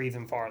playoffs or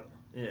even farther.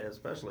 Yeah,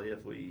 especially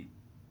if we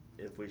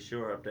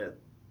shore up that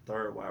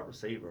third wide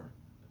receiver.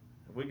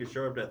 If we can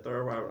shore up that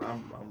third wide,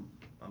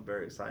 I'm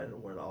very excited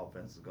where the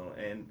offense is going.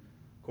 And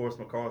of course,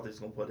 McCarthy's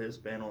going to put his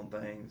spin on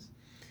things,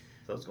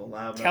 so it's going to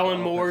liven up. Kellen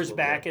Moore's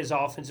back as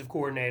offensive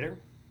coordinator.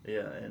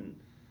 Yeah, and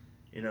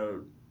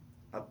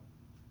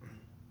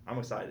I'm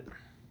excited.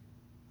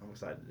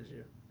 excited this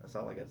year. That's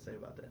all I got to say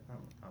about that.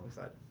 I'm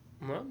excited.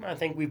 Well, I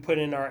think we put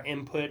in our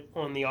input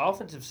on the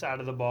offensive side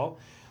of the ball.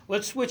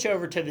 Let's switch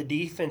over to the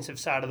defensive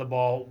side of the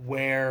ball,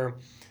 where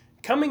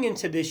coming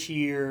into this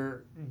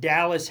year,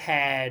 Dallas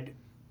had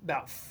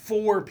about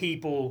 4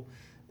 people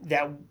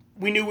that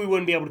we knew we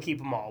wouldn't be able to keep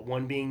them all.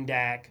 One being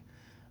Dak,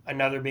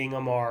 another being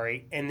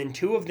Amari, and then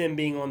 2 of them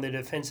being on the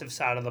defensive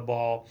side of the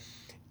ball.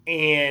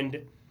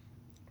 And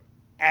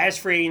as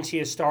free agency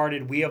has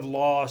started, we have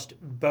lost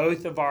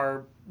both of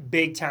our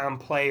big-time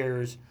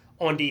players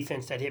on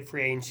defense that hit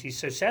free agency.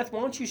 So, Seth, why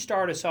don't you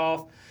start us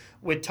off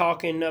with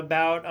talking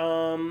about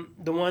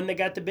the one that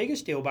got the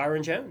biggest deal,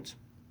 Byron Jones?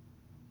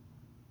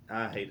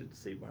 I hated to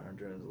see Byron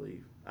Jones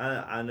leave.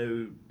 I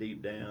knew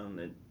deep down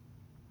that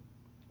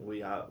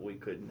we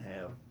couldn't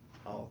have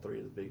all 3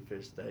 of the big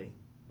fish stay,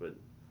 but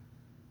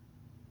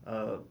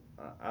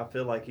I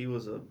feel like he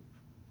was a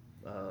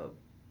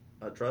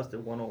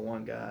trusted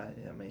one-on-one guy.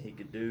 I mean, he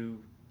could do,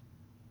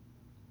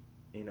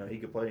 he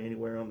could play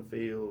anywhere on the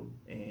field,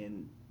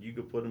 and you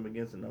could put him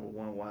against a number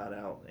 1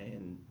 wideout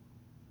and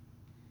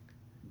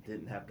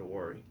didn't have to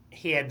worry.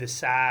 He had the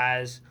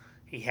size.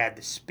 He had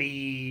the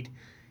speed.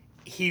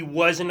 He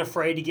wasn't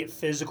afraid to get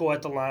physical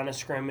at the line of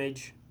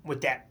scrimmage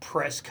with that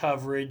press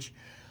coverage.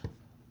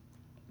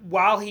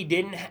 While he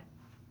didn't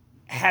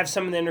have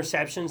some of the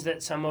interceptions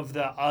that some of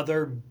the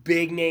other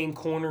big-name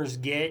corners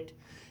get,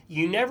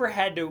 you never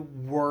had to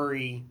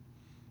worry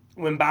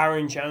when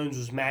Byron Jones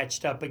was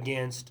matched up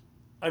against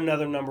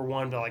another number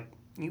 1. But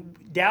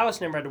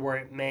Dallas never had to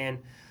worry, man,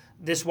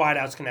 this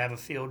wideout's going to have a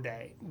field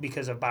day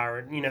because of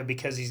Byron,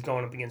 because he's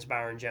going up against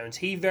Byron Jones.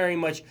 He very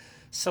much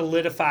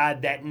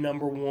solidified that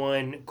number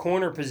 1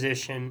 corner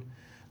position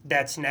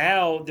that's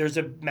now there's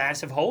a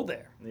massive hole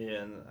there.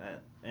 Yeah,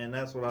 and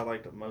that's what I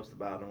liked the most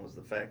about him was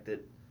the fact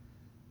that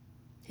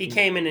he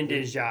came in and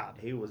did his job.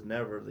 He was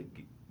never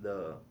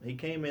he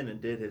came in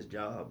and did his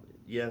job.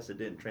 Yes, it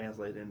didn't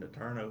translate into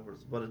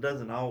turnovers, but it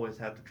doesn't always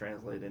have to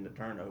translate into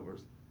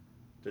turnovers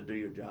to do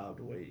your job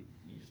the way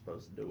you're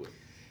supposed to do it.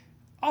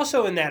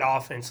 Also in that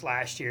offense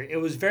last year, it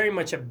was very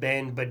much a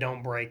bend but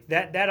don't break.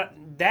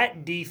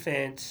 That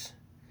defense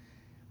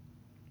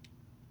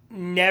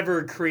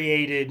never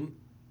created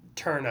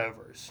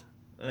turnovers.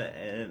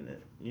 And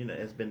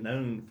it's been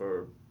known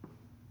for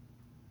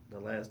the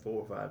last 4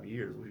 or 5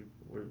 years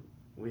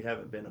we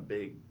haven't been a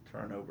big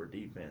turnover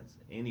defense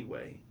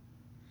anyway.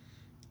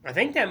 I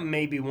think that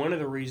may be one of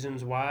the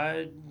reasons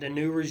why the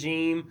new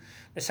regime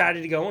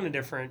decided to go in a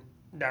different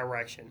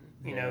direction.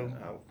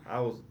 I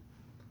was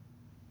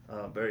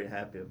very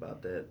happy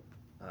about that.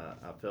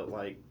 I felt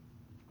like,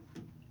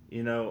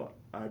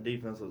 our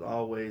defense was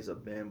always a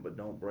bend but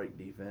don't break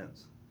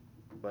defense,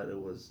 but it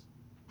was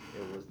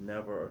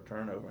never a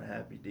turnover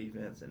happy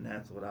defense, and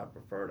that's what I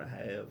prefer to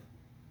have.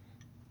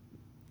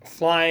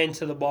 Flying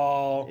to the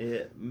ball.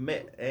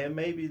 And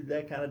maybe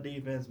that kind of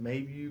defense,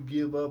 maybe you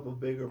give up a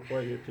bigger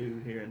play or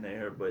 2 here and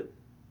there, but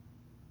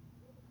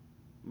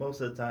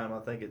most of the time I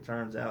think it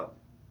turns out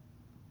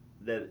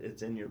that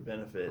it's in your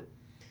benefit.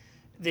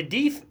 The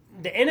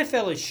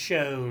NFL has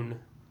shown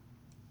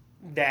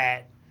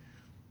that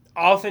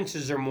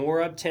offenses are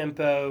more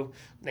up-tempo.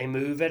 They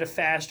move at a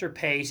faster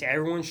pace.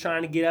 Everyone's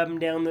trying to get up and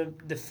down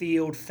the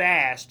field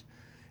fast.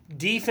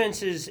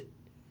 Defenses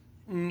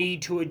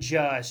need to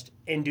adjust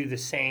and do the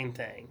same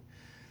thing.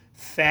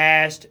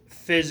 Fast,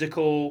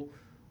 physical,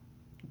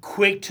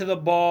 quick to the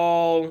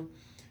ball.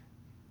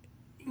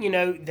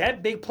 That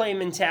big play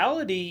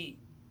mentality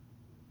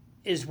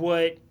is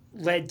what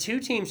led 2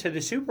 teams to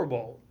the Super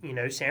Bowl.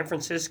 San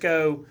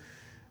Francisco,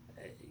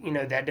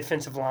 that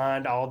defensive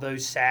line, all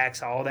those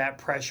sacks, all that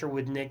pressure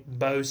with Nick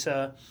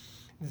Bosa,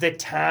 the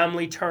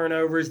timely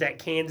turnovers that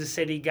Kansas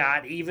City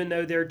got, even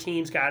though their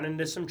teams got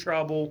into some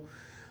trouble,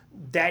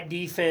 that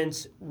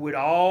defense would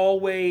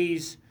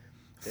always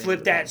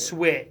flip that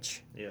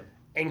switch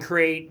and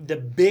create the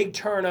big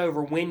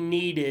turnover when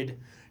needed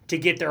to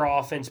get their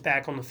offense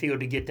back on the field,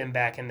 to get them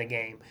back in the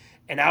game.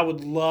 And I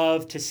would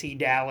love to see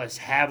Dallas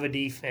have a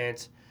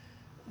defense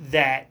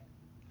that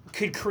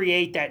could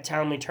create that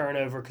timely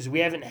turnover, because we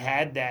haven't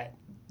had that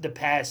the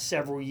past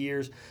several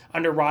years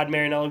under Rod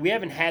Marinelli. We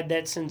haven't had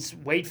that since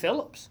Wade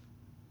Phillips.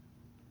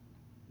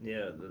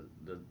 Yeah,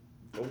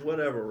 for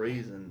whatever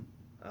reason,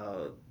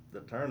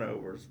 the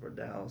turnovers for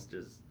Dallas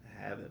just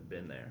haven't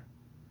been there.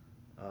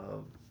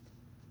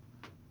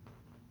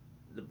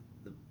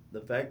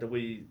 The fact that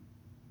we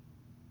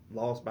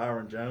lost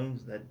Byron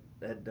Jones,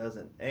 that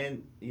doesn't,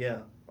 and yeah,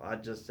 I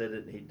just said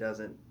it, he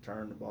doesn't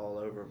turn the ball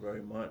over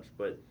very much,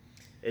 but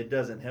it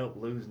doesn't help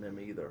losing him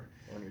either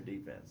on your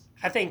defense.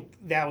 I think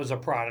that was a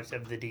product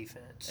of the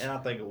defense. And I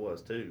think it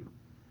was too.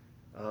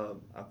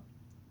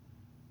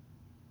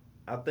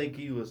 I think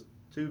he was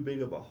too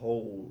big of a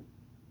hole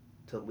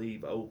to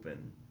leave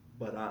open,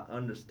 but I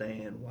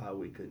understand why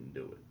we couldn't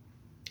do it.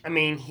 I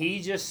mean, he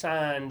just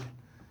signed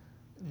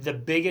the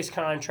biggest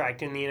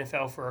contract in the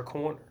NFL for a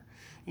corner.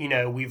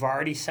 We've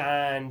already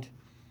signed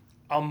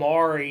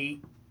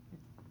Amari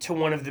to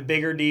one of the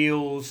bigger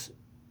deals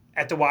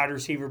at the wide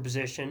receiver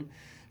position.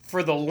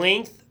 For the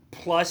length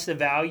plus the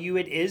value,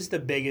 it is the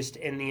biggest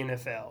in the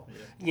NFL.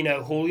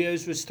 Yeah.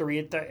 Julio's was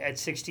 3 at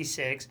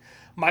 66.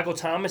 Michael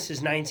Thomas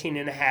is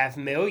 19.5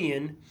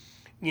 million.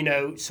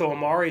 So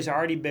Amari's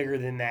already bigger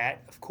than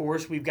that. Of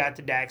course, we've got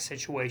the Dak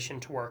situation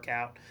to work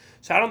out.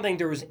 So I don't think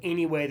there was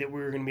any way that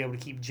we were going to be able to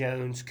keep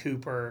Jones,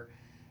 Cooper,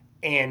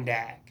 and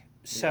Dak.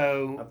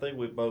 So I think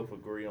we both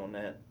agree on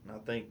that. And I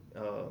think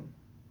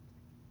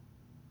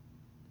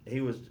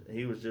he was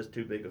just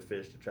too big a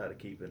fish to try to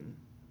keep in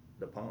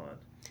the pond.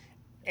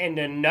 And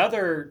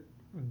another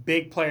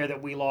big player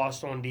that we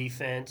lost on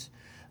defense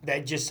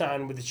that just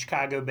signed with the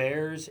Chicago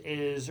Bears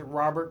is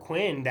Robert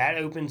Quinn. That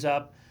opens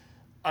up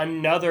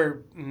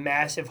another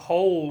massive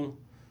hole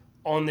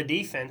on the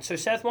defense. So,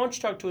 Seth, why don't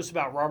you talk to us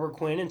about Robert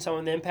Quinn and some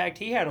of the impact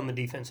he had on the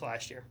defense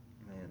last year?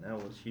 Man,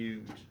 that was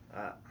huge.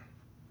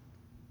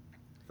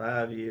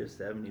 5 years,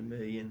 $70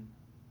 million.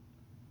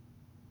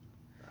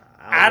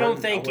 I don't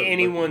think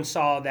anyone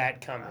saw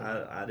that coming.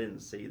 I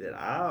didn't see that.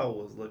 I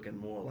was looking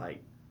more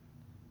like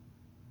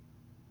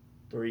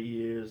 3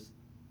 years,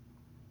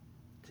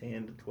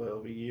 10 to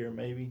 12 a year,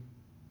 maybe.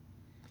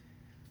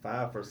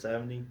 5 for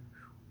 70.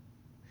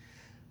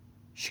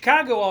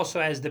 Chicago also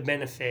has the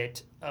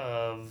benefit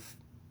of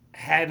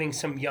having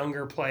some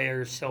younger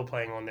players still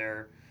playing on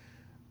their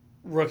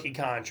rookie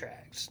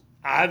contracts.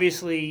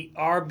 Obviously,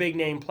 our big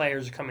name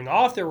players are coming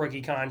off their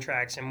rookie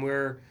contracts, and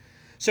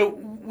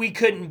we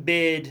couldn't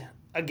bid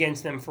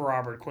against them for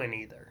Robert Quinn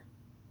either.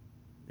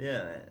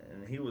 Yeah,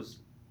 and he was,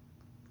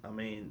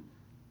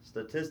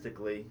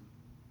 statistically,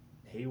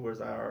 he was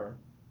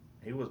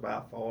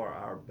by far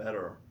our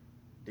better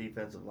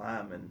defensive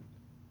lineman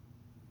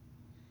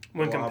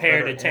when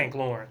compared to Tank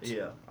Lawrence.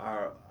 Yeah,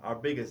 our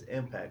biggest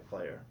impact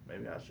player,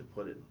 maybe I should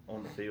put it,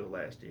 on the field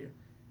last year.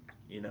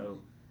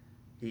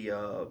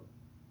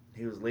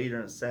 He was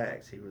leader in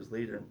sacks. He was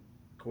leader in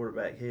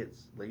quarterback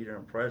hits, leader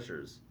in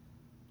pressures.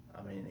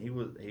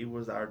 He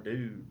was our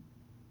dude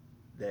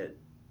that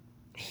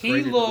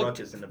he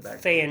looked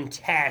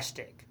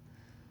fantastic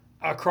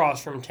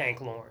across from Tank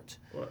Lawrence.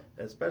 Well,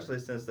 especially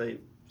since they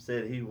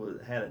said he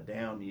had a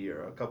down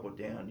year, a couple of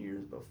down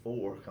years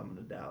before coming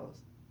to Dallas.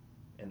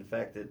 And the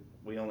fact that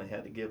we only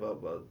had to give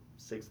up a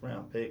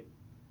 6th-round pick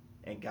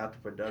and got the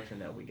production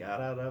that we got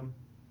out of him,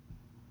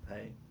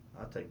 hey,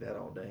 I'll take that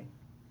all day.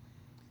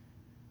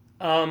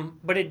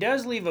 But it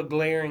does leave a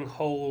glaring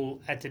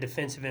hole at the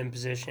defensive end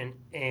position.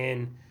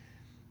 And,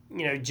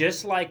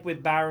 just like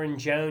with Byron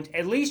Jones,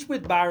 at least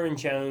with Byron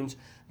Jones,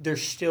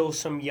 there's still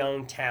some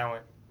young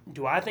talent.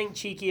 Do I think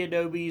Chike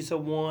Adobe is a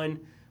 1?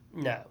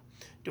 No.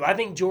 Do I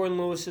think Jordan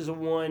Lewis is a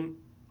 1?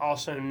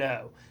 Also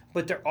no.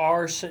 But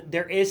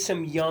there is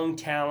some young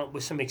talent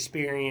with some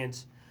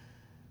experience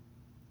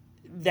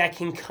that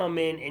can come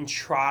in and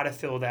try to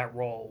fill that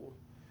role.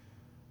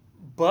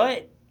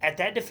 But at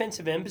that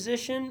defensive end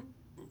position,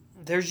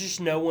 there's just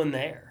no one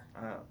there.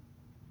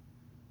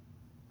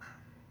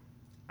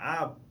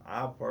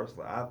 I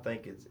personally, I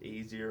think it's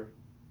easier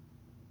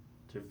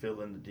to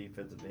fill in the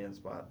defensive end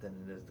spot than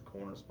it is the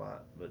corner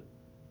spot. But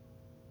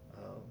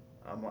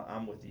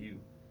I'm with you.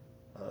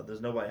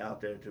 There's nobody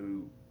out there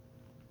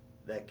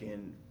that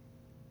can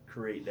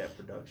create that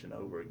production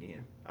over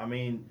again.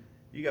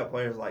 You got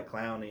players like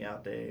Clowney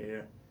out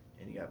there,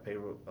 and you got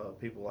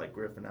people like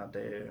Griffin out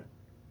there.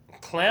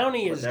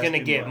 Clowney is going to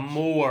get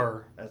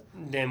more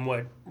than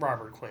what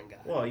Robert Quinn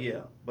got. Well,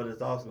 yeah, but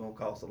it's also going to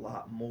cost a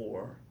lot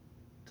more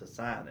to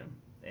sign him,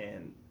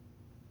 and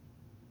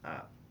I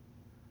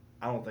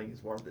don't think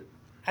it's worth it.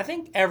 I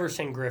think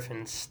Everson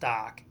Griffin's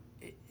stock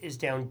is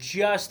down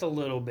just a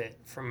little bit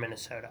from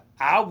Minnesota.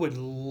 I would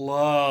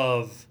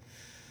love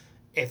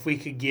if we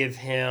could give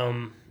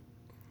him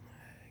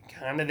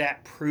kind of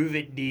that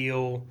prove-it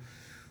deal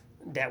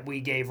that we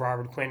gave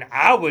Robert Quinn.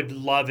 I would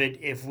love it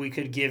if we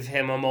could give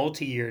him a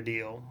multi-year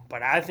deal.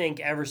 But I think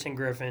Everson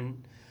Griffith,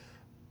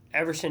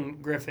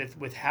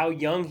 with how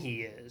young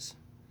he is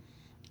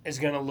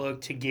going to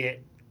look to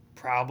get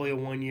probably a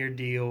 1-year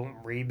deal,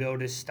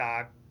 rebuild his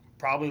stock,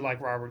 probably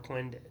like Robert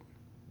Quinn did.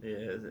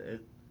 Yeah,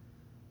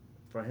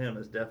 for him,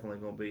 it's definitely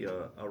going to be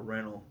a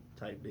rental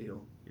type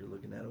deal. You're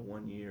looking at a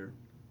 1-year,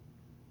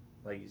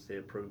 like you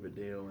said, prove-it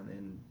deal, and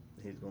then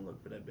he's going to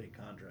look for that big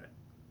contract.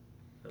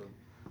 So,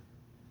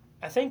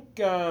 I think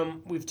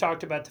we've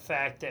talked about the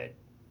fact that,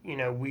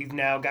 we've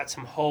now got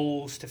some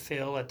holes to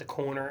fill at the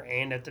corner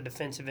and at the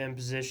defensive end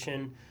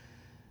position.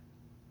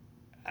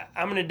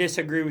 I'm going to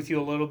disagree with you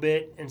a little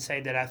bit and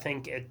say that I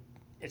think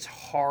it's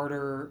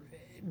harder.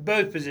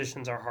 Both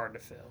positions are hard to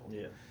fill.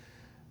 Yeah.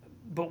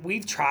 But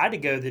we've tried to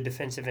go the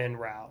defensive end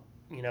route.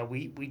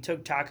 We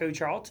took Taco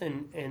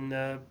Charlton in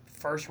the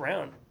first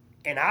round,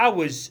 and I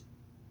was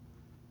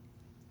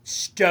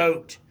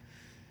stoked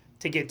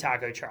to get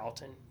Taco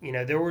Charlton.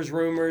 There was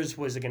rumors,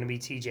 was it going to be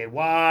TJ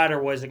Watt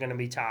or was it going to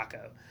be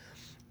Taco?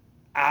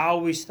 I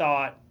always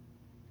thought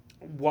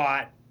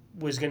Watt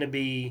was going to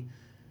be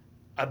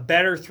a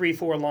better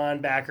 3-4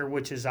 linebacker,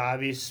 which is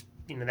obvious.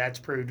 That's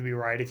proved to be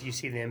right if you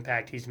see the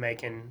impact he's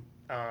making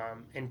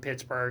in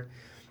Pittsburgh.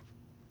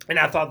 And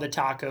I thought the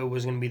Taco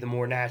was going to be the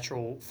more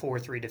natural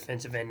 4-3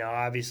 defensive end. Now,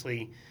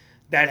 obviously,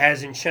 that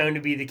hasn't shown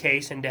to be the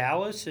case in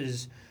Dallas.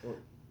 Well,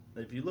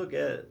 if you look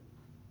at it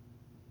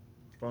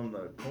from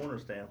the corner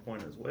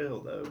standpoint as well,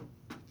 though,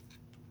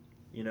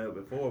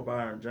 before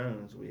Byron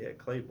Jones, we had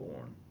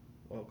Claiborne.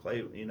 Well,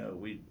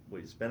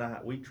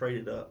 we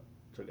traded up,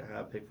 took a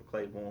high pick for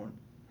Claiborne.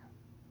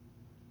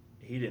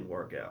 He didn't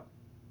work out.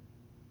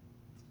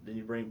 Then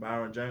you bring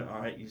Byron Jones.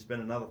 All right, you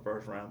spend another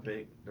first-round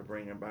pick to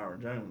bring in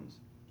Byron Jones.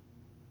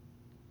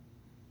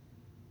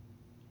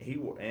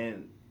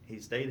 He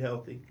stayed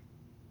healthy.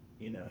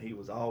 He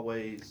was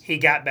always. He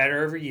got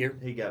better every year.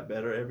 He got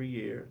better every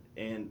year,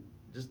 and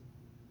just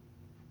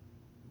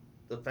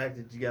the fact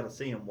that you got to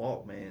see him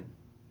walk, man.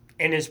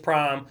 In his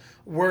prime,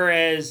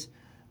 whereas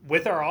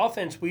with our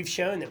offense, we've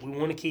shown that we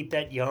want to keep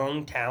that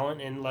young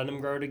talent and let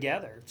them grow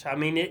together. So I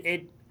mean,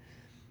 it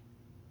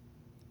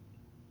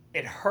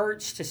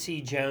hurts to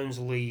see Jones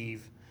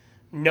leave,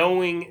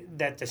 knowing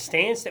that the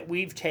stance that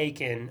we've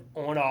taken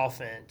on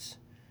offense,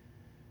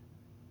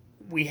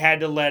 we had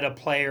to let a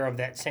player of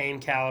that same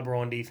caliber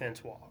on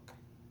defense walk.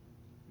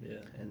 Yeah,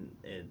 and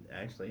it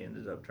actually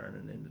ended up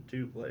turning into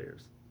two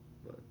players,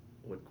 but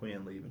with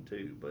Quinn leaving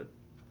too. But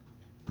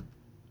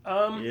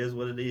it is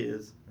what it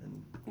is.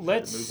 And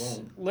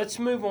let's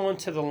move on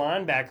to the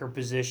linebacker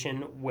position,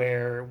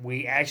 where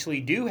we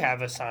actually do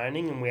have a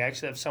signing and we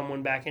actually have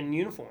someone back in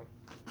uniform.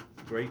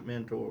 Great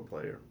mentor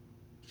player,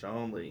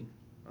 Sean Lee.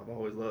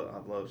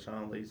 I've loved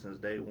Sean Lee since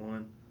day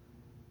one.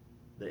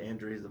 The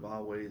injuries have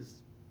always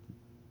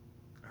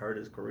hurt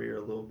his career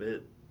a little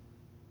bit,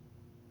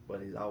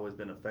 but he's always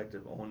been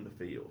effective on the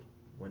field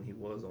when he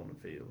was on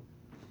the field.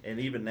 And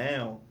even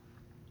now,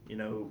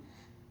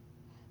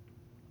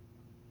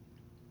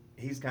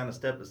 he's kind of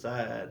stepped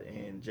aside,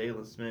 and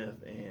Jalen Smith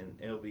and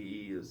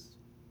LVE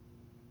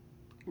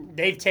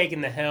they've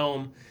taken the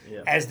helm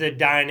as the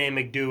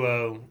dynamic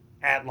duo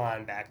at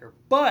linebacker.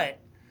 But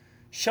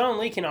Sean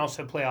Lee can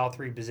also play all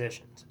three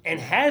positions and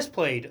has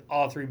played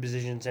all three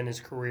positions in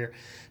his career.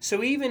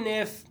 So even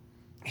if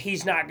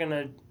he's not going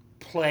to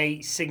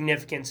play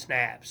significant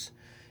snaps,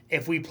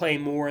 if we play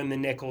more in the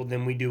nickel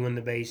than we do in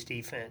the base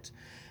defense,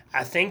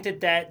 I think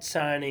that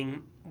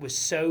signing was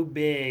so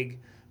big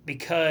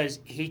because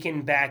he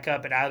can back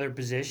up at either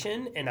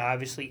position, and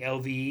obviously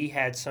LVE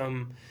had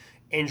some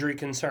injury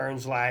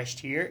concerns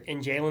last year,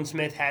 and Jalen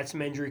Smith had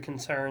some injury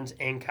concerns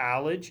in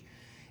college.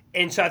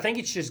 And so I think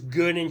it's just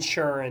good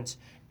insurance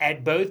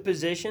at both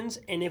positions,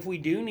 and if we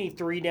do need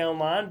three down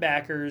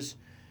linebackers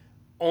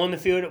on the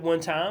field at one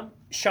time,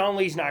 Sean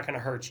Lee's not going to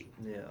hurt you.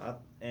 Yeah,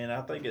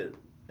 I think at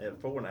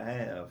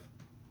 4.5,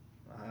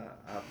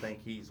 I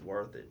think he's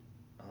worth it.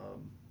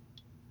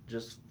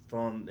 Just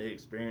from the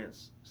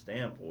experience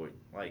standpoint.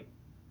 Like,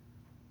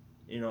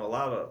 a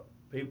lot of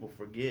people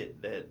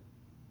forget that,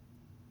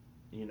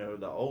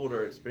 the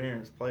older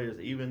experienced players,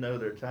 even though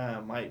their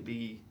time might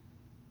be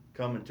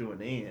coming to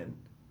an end,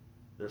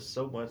 there's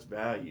so much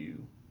value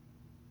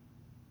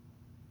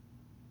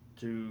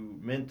to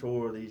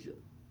mentor these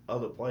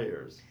other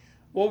players.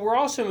 Well, we're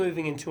also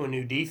moving into a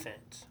new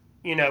defense.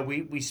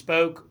 We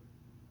spoke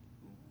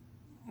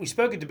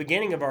at the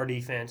beginning of our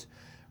defense.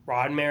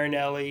 Rod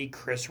Marinelli,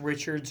 Chris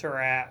Richards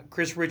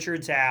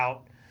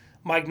out,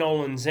 Mike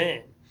Nolan's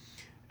in.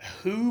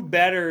 Who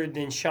better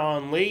than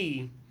Sean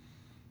Lee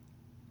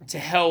to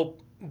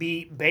help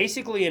be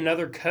basically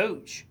another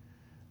coach,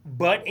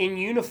 but in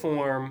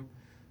uniform,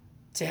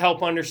 to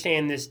help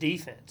understand this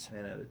defense?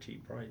 And at a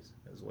cheap price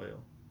as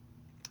well.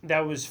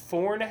 That was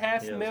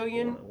 $4.5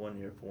 million. 1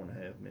 year,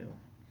 $4.5 million.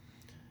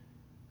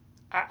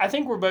 I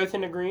think we're both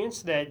in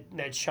agreement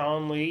that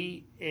Sean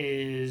Lee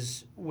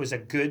was a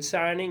good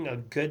signing, a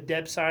good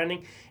depth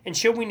signing, and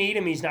should we need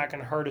him, he's not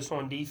going to hurt us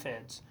on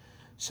defense.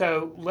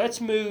 So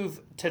let's move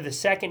to the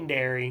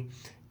secondary,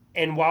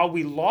 and while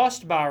we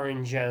lost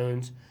Byron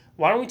Jones,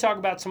 why don't we talk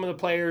about some of the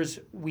players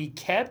we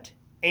kept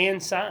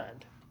and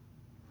signed?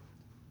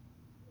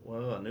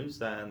 Well, a new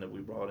sign that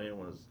we brought in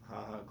was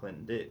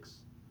Clinton Dix.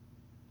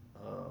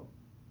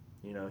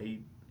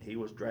 He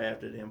was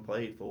drafted and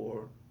played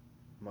for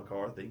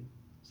McCarthy.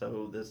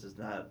 So this is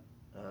not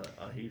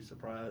a huge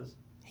surprise.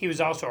 He was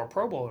also a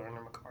Pro Bowler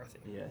under McCarthy.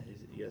 Yeah,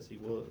 yes, he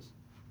was.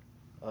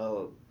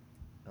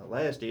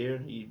 Last year,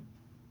 he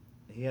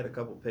had a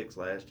couple picks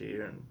last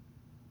year, and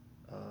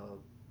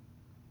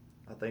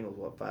I think it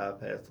was 5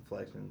 pass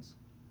deflections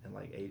and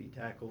like 80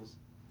 tackles,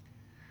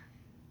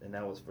 and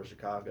that was for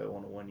Chicago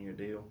on a 1-year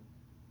deal.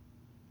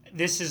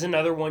 This is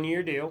another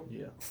 1-year deal.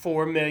 Yeah,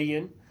 $4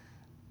 million.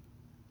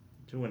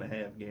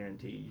 2.5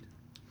 guaranteed.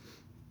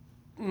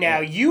 Now,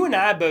 you and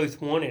I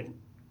both wanted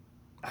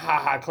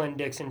Clinton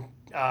Dix in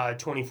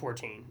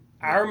 2014.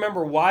 I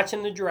remember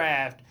watching the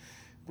draft.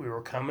 We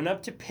were coming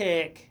up to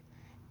pick,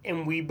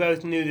 and we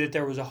both knew that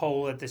there was a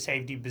hole at the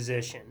safety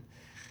position.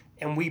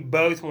 And we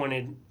both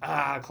wanted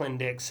Clinton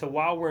Dix. So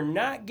while we're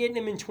not getting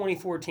him in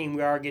 2014,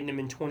 we are getting him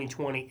in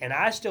 2020. And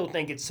I still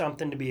think it's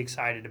something to be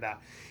excited about.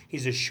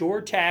 He's a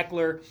sure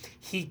tackler.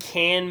 He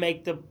can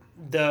make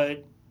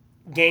the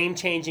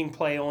game-changing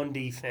play on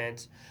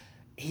defense.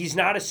 He's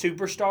not a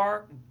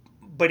superstar,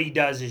 but he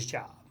does his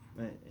job.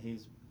 Man,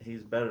 he's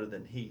better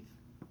than Heath.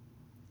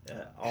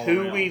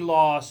 who we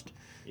lost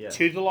Yes.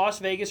 to the Las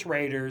Vegas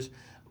Raiders.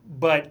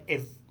 But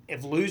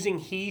if losing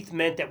Heath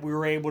meant that we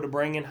were able to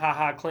bring in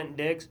Clinton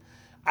Dix,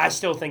 I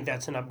still think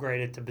that's an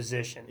upgrade at the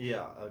position.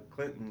 Yeah,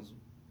 Clinton's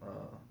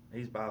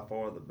he's by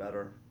far the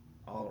better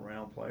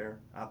all-around player.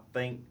 I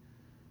think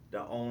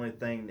the only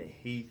thing that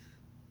Heath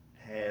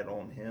had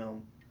on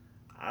him,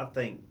 I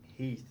think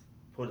Heath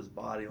put his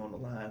body on the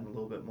line a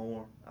little bit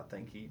more. I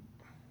think he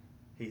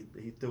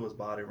threw his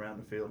body around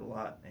the field a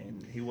lot,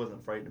 and he wasn't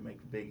afraid to make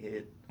a big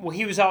hit. Well,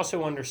 he was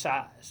also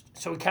undersized,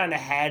 so he kind of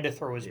had to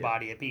throw his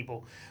body at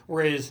people.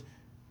 Whereas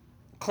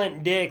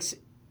Clinton Dix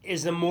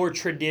is the more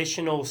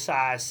traditional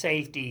size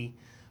safety.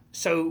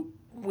 So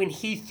when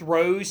he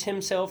throws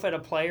himself at a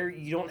player,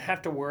 you don't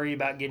have to worry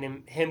about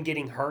him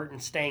getting hurt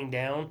and staying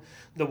down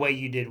the way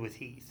you did with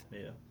Heath.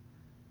 Yeah.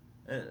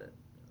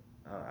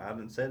 I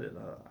haven't said it.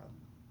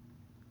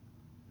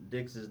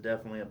 Dix is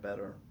definitely a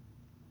better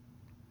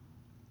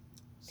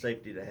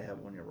safety to have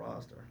on your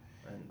roster.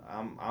 And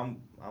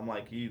I'm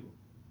like you.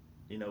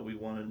 You know, we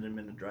wanted him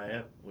in the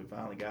draft. We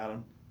finally got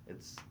him.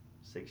 It's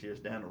 6 years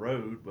down the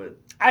road, but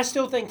I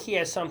still think he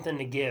has something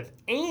to give.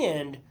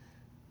 And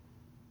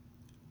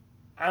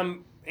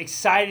I'm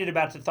excited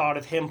about the thought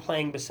of him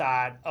playing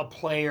beside a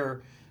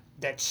player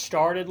that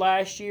started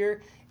last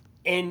year,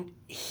 and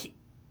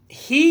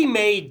he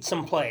made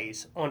some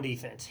plays on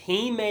defense.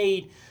 He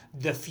made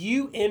the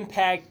few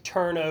impact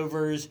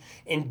turnovers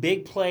and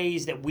big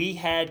plays that we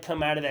had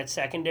come out of that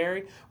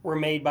secondary were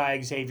made by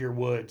Xavier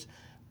Woods.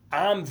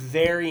 I'm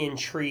very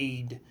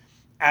intrigued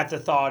at the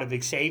thought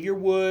of Xavier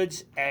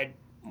Woods at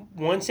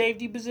one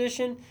safety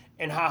position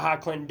and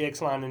Clinton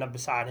Dix lining up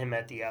beside him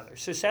at the other.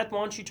 So, Seth, why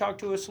don't you talk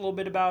to us a little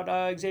bit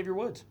about Xavier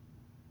Woods?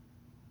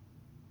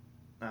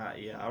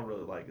 Yeah, I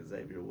really like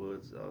Xavier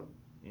Woods.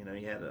 You know,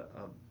 he had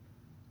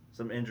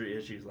some injury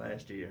issues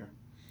last year.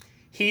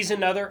 He's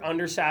another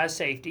undersized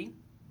safety.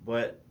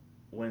 But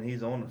when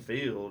he's on the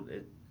field,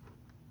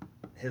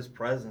 his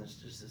presence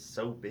just is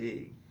so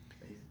big.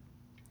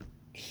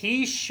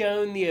 He's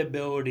shown the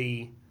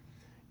ability.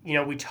 You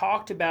know, we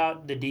talked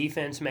about the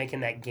defense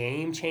making that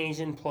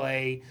game-changing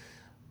play.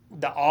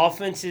 The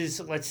offense is,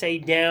 let's say,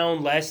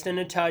 down less than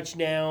a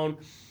touchdown.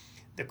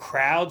 The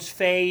crowd's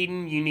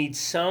fading. You need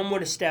someone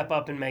to step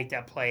up and make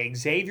that play.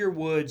 Xavier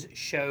Woods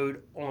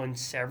showed on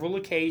several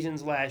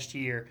occasions last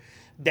year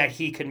that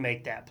he could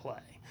make that play.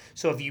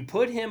 So if you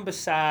put him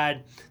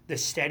beside the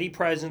steady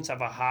presence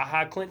of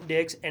a Clinton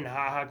Dix, and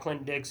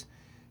Clinton Dix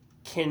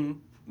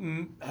can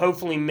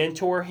hopefully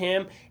mentor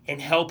him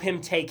and help him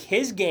take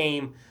his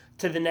game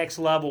to the next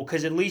level,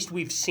 because at least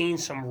we've seen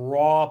some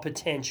raw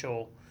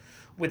potential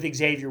with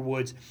Xavier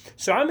Woods.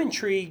 So I'm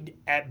intrigued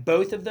at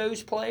both of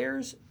those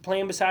players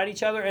playing beside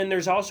each other, and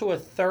there's also a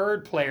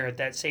third player at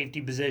that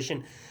safety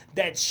position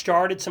that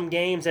started some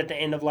games at the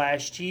end of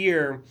last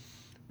year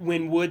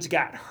when Woods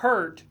got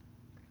hurt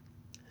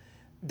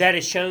that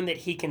has shown that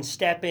he can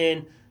step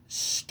in,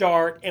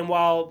 start, and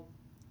while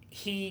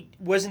he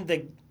wasn't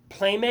the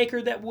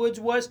playmaker that Woods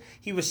was,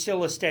 he was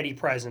still a steady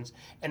presence.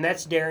 And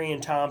that's Darian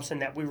Thompson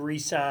that we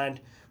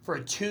re-signed for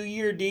a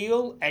 2-year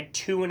deal at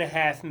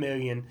 $2.5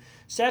 million.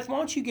 Seth, why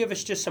don't you give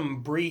us just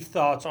some brief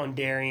thoughts on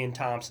Darian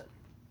Thompson?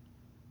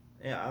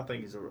 Yeah, I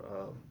think he's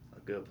a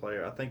good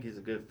player. I think he's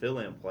a good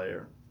fill-in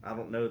player. I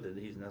don't know that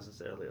he's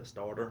necessarily a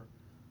starter.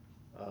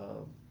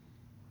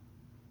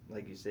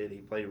 Like you said, he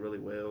played really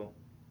well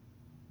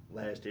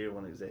last year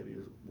when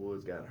Xavier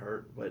Woods got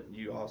hurt, but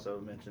you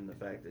also mentioned the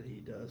fact that he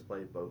does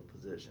play both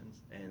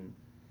positions, and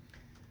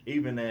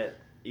even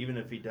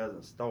if he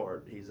doesn't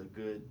start, he's a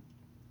good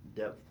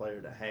depth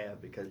player to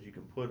have because you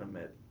can put him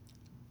at.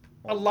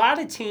 A lot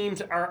of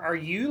teams are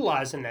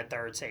utilizing that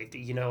third safety.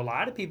 You know, a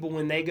lot of people,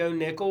 when they go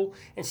nickel,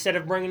 instead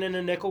of bringing in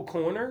a nickel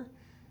corner,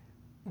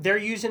 they're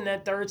using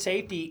that third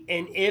safety.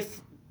 And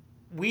if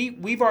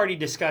we've already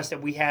discussed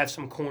that we have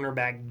some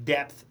cornerback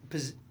depth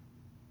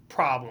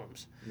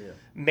problems. Yeah.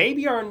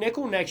 Maybe our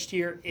nickel next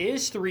year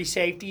is 3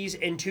 safeties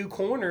and 2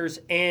 corners,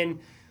 and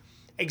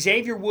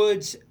Xavier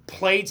Woods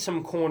played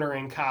some corner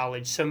in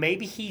college, so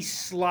maybe he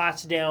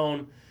slots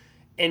down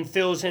and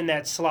fills in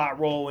that slot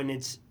role, and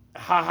it's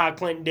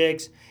Clinton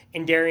Dix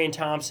and Darian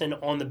Thompson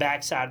on the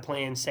backside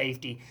playing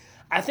safety.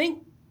 I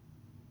think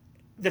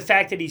the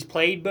fact that he's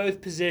played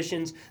both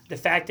positions, the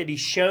fact that he's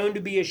shown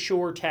to be a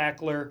sure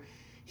tackler,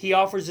 he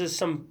offers us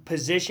some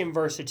position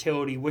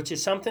versatility, which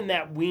is something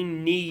that we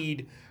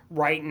need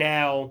right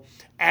now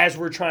as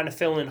we're trying to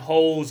fill in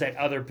holes at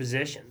other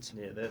positions.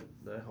 Yeah,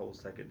 that whole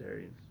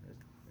secondary,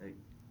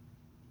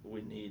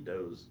 we need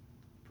those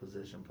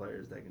position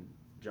players that can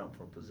jump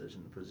from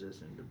position to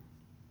position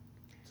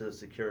to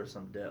secure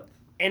some depth.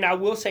 And I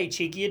will say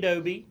Cheeky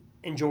Adobe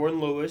and Jordan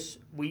Lewis,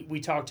 we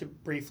talked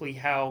briefly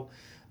how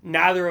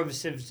neither of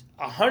us is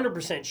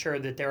 100% sure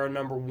that they're a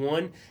number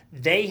one.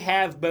 They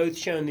have both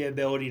shown the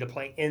ability to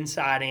play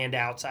inside and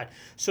outside.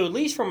 So at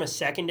least from a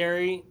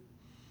secondary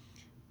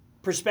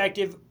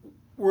perspective,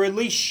 we're at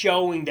least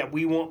showing that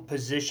we want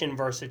position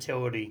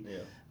versatility. Yeah.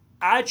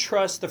 I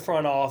trust the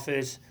front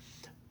office.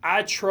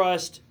 I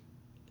trust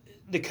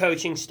the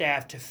coaching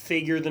staff to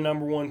figure the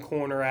number one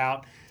corner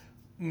out.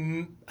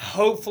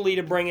 hopefully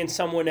to bring in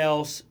someone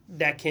else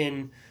that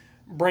can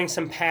bring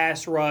some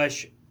pass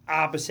rush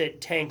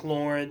opposite Tank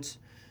Lawrence.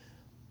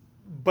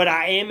 But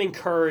I am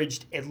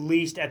encouraged, at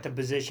least at the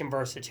position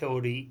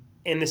versatility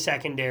in the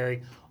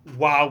secondary,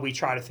 while we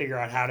try to figure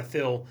out how to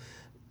fill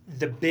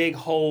the big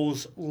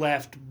holes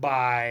left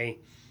by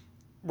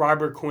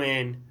Robert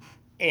Quinn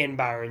and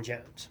Byron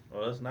Jones.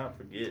 Well, let's not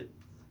forget,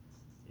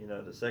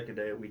 the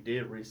secondary, we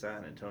did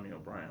re-sign Anthony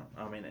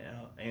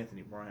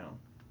Brown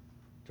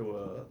to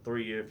a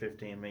 3-year,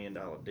 $15 million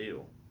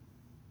deal.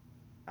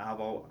 I've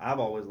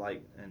always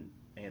liked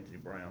Anthony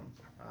Brown.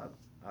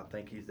 I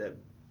think he's that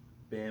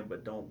bend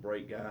but don't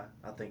break guy.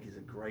 I think he's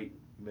a great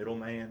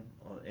middleman,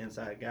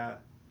 inside guy.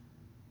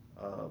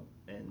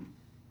 And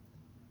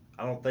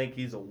I don't think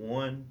he's a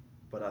one,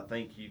 but I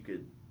think you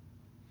could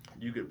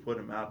put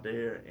him out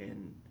there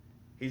and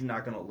he's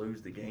not going to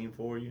lose the game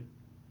for you.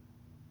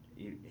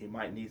 He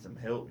might need some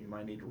help. You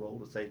might need to roll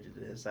the safety to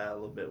his side a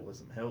little bit with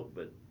some help,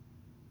 but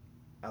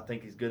I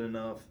think he's good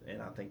enough,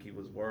 and I think he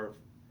was worth.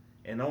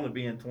 And only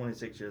being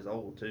 26 years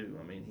old too.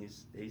 I mean,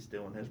 he's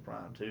still in his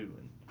prime too,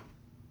 and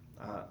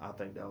I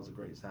think that was a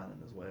great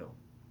signing as well.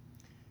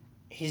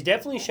 He's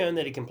definitely shown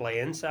that he can play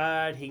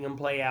inside. He can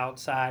play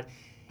outside.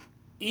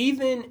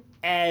 Even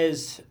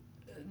as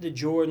the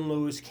Jordan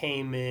Lewis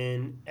came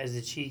in, as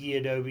the Cheeky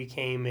Adobe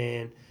came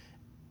in,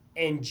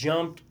 and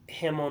jumped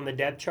him on the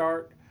depth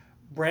chart,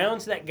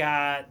 Brown's that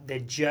guy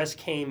that just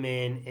came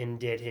in and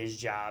did his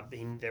job.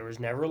 There was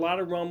never a lot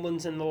of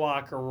rumblings in the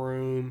locker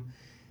room.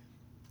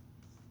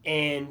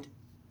 And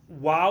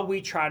while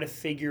we try to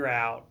figure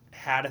out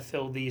how to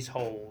fill these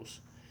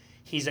holes,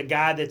 he's a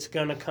guy that's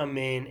going to come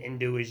in and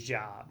do his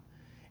job.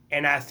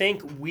 And I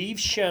think we've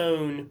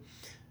shown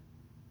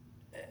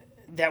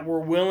that we're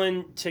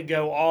willing to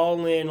go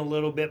all in a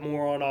little bit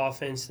more on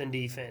offense than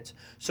defense.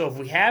 So if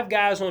we have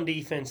guys on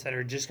defense that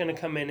are just going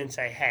to come in and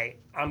say, hey,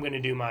 I'm going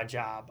to do my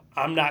job.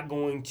 I'm not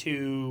going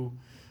to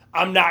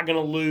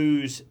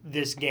lose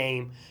this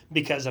game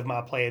because of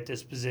my play at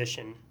this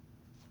position.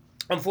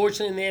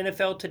 Unfortunately, in the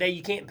NFL today,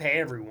 you can't pay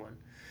everyone.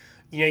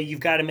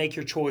 You've got to make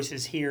your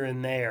choices here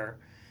and there.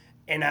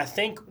 And I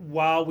think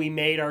while we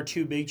made our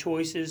two big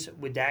choices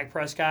with Dak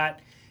Prescott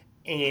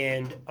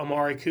and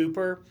Amari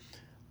Cooper,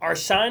 our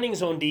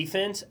signings on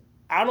defense,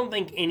 I don't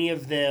think any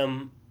of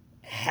them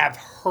have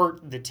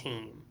hurt the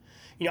team.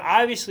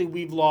 Obviously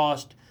we've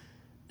lost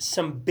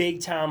some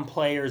big-time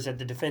players at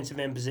the defensive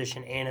end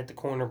position and at the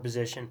corner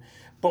position,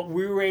 but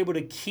we were able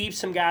to keep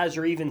some guys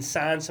or even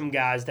sign some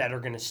guys that are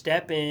going to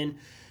step in,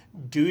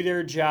 do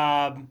their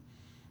job,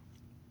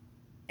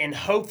 and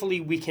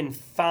hopefully we can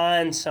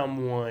find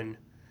someone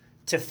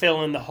to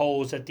fill in the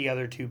holes at the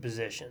other two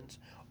positions.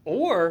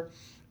 Or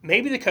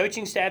maybe the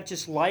coaching staff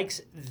just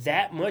likes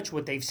that much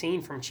what they've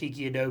seen from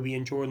Cheeky Adobe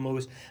and Jordan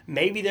Lewis.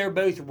 Maybe they're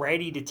both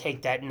ready to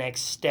take that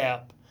next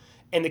step,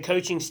 and the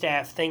coaching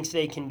staff thinks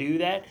they can do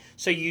that,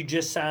 so you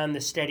just sign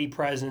the steady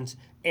presence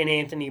in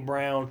Anthony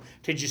Brown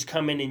to just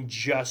come in and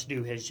just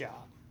do his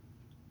job.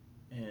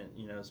 And,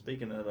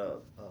 speaking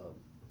of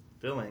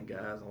fill-in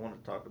guys, I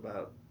want to talk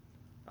about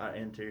our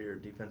interior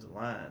defensive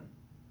line.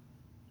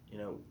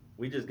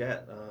 We just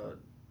got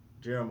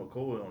Gerald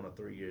McCoy on a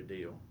 3-year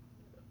deal.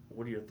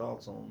 What are your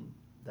thoughts on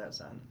that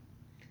signing?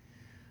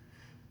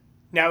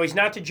 Now, he's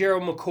not the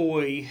Gerald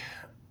McCoy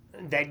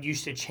that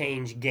used to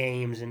change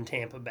games in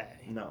Tampa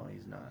Bay. No,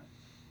 he's not.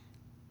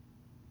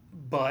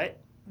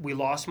 But we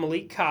lost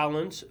Malik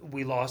Collins.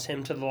 We lost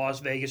him to the Las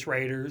Vegas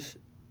Raiders.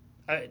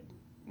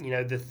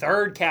 The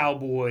third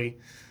Cowboy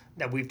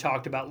that we've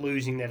talked about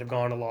losing that have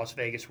gone to Las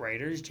Vegas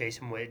Raiders,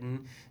 Jason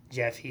Witten,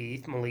 Jeff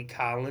Heath, Malik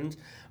Collins.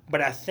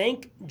 But I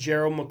think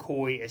Gerald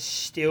McCoy is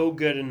still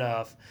good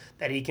enough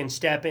that he can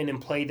step in and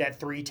play that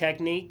 3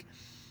 technique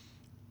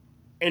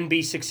and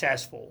be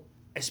successful,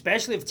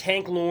 especially if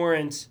Tank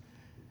Lawrence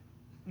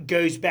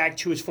goes back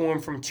to his form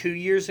from 2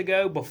 years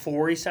ago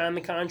before he signed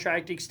the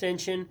contract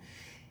extension.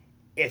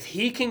 If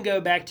he can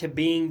go back to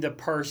being the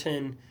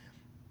person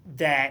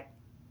that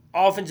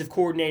offensive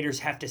coordinators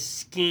have to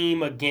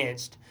scheme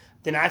against,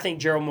 then I think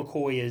Gerald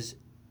McCoy is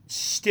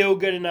still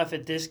good enough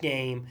at this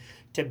game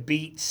to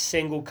beat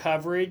single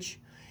coverage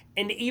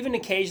and even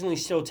occasionally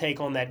still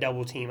take on that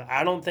double team.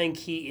 I don't think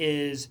he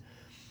is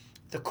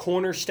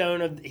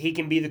he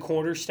can be the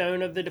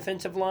cornerstone of the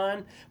defensive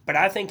line, but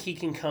I think he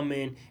can come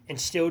in and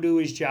still do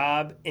his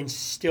job and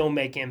still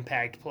make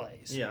impact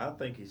plays. Yeah, I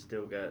think he's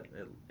still got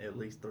at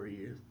least 3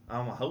 years.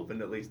 I'm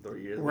hoping at least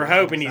 3 years. We're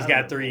hoping he's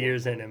got 3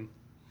 years in him.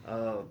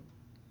 I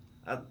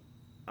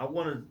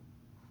wanted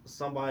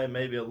somebody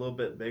maybe a little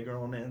bit bigger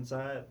on the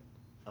inside.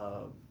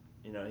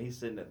 He's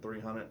sitting at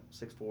 300,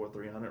 6'4",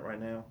 300 right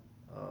now.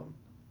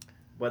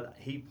 But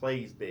he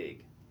plays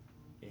big.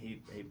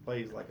 He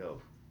plays like a...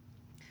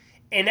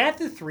 And at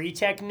the 3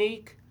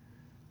 technique,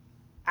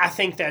 I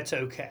think that's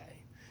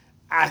okay.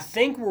 I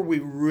think where we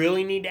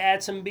really need to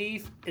add some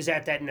beef is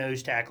at that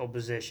nose tackle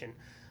position.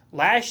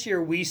 Last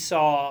year we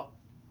saw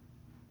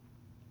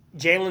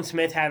Jalen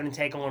Smith having to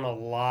take on a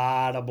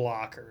lot of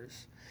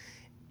blockers.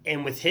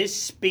 And with his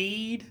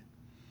speed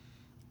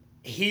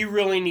he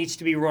really needs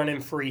to be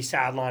running free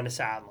sideline to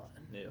sideline.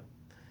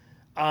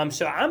 Yeah.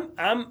 So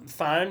I'm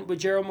fine with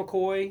Gerald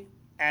McCoy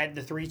at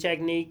the 3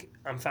 technique.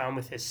 I'm fine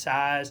with his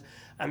size.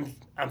 I'm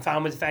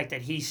fine with the fact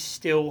that he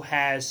still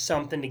has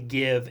something to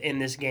give in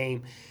this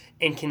game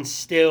and can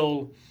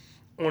still,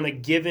 on a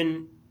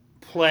given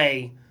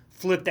play,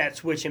 flip that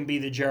switch and be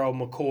the Gerald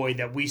McCoy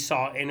that we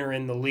saw enter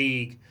in the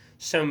league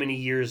so many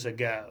years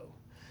ago.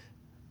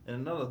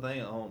 And another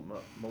thing on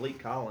Malik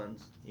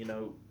Collins,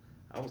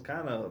 I was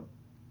kind of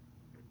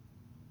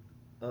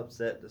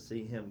upset to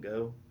see him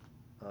go.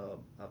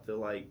 I feel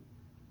like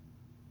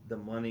the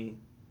money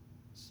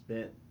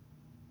spent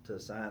to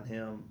sign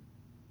him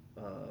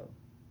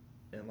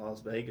in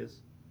Las Vegas,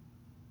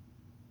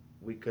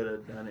 we could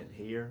have done it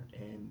here,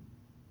 and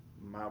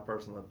my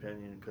personal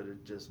opinion, could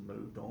have just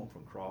moved on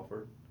from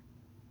Crawford.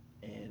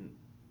 And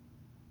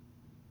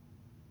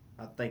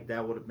I think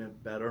that would have been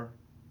better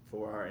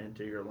for our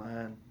interior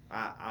line.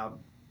 I'm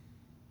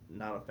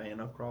not a fan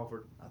of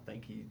Crawford. I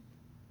think he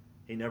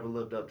never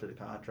lived up to the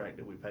contract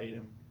that we paid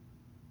him.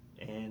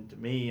 And to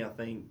me, I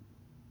think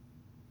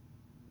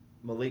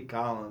Malik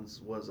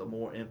Collins was a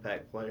more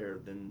impact player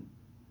than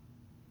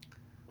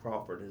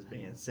Crawford has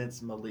been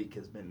since Malik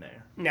has been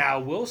there. Now,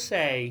 we'll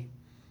say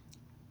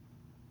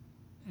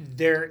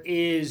there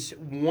is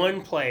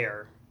one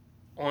player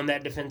on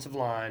that defensive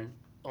line,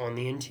 on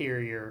the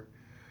interior,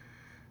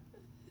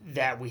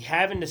 that we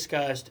haven't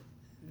discussed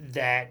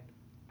that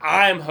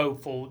I'm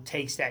hopeful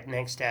takes that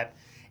next step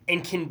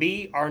and can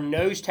be our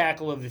nose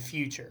tackle of the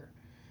future,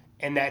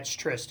 and that's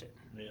Tristan.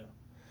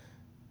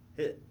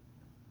 Yeah.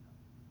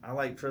 I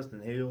like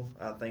Tristan Hill.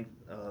 I think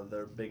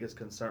their biggest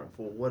concern,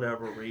 for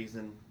whatever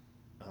reason,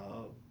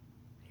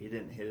 he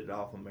didn't hit it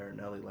off with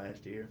Marinelli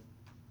last year.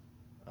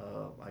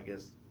 I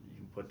guess you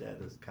can put that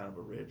as kind of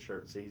a red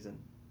shirt season.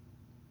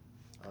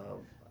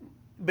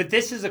 But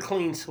this is a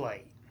clean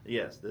slate.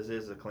 Yes, this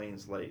is a clean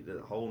slate.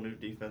 A whole new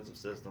defensive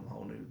system,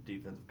 whole new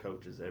defensive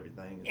coaches,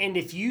 everything. And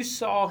if you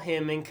saw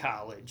him in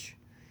college,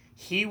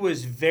 he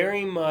was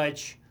very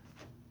much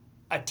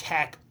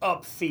attack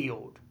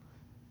upfield.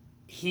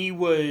 He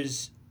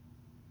was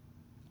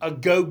a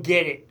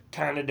go-get-it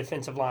kind of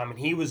defensive lineman.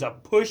 He was a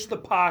push the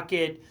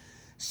pocket,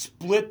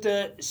 split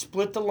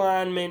the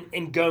lineman,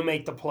 and go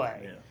make the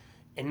play. Yeah.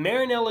 In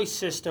Marinelli's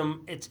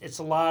system, it's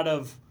a lot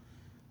of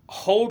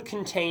hold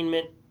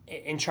containment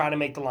and try to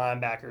make the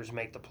linebackers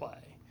make the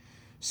play.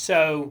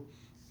 So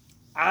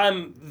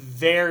I'm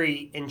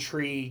very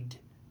intrigued,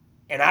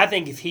 and I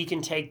think if he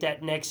can take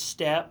that next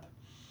step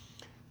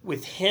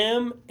with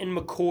him and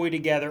McCoy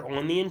together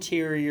on the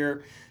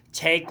interior,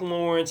 take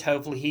Lawrence,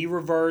 hopefully he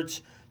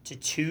reverts to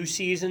 2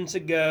 seasons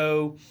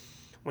ago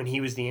when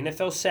he was the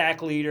NFL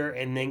sack leader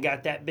and then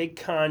got that big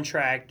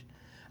contract.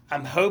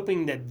 I'm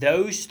hoping that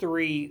those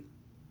 3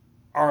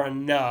 are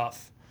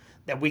enough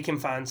that we can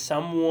find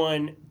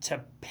someone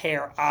to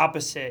pair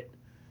opposite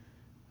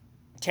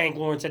Tank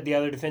Lawrence at the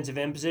other defensive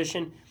end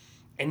position,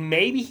 and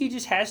maybe he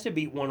just has to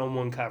beat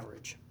one-on-one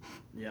coverage.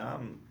 Yeah,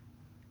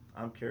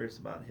 I'm curious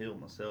about Hill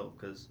myself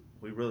because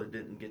we really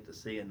didn't get to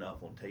see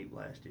enough on tape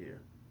last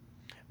year.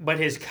 But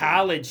his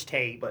college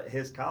tape.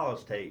 The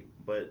college tape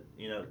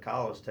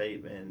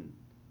and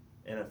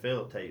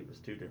NFL tape is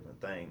 2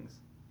 different things.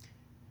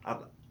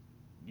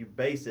 You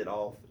base it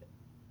off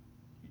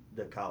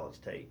the college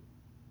tape,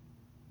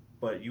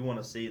 but you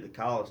want to see the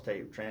college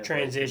tape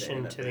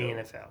transition to the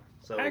NFL.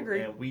 So, I agree.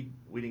 And we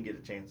didn't get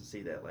a chance to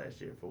see that last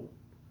year for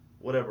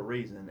whatever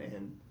reason.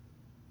 And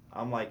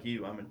I'm like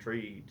you, I'm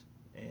intrigued,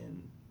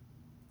 and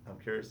I'm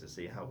curious to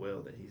see how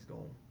well that he's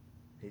going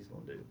to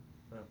do.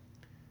 So.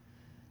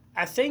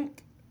 I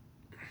think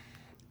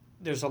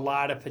there's a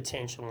lot of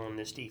potential on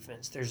this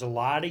defense. There's a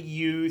lot of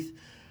youth.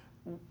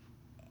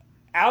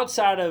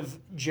 Outside of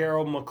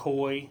Gerald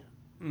McCoy,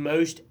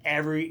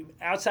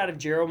 outside of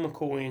Gerald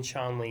McCoy and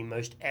Sean Lee,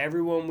 most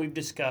everyone we've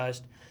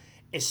discussed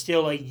is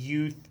still a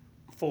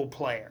youthful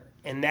player.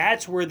 And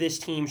that's where this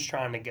team's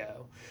trying to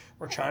go.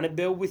 We're trying to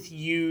build with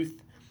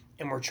youth,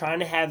 and we're trying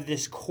to have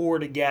this core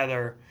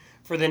together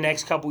for the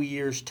next couple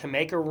years to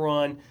make a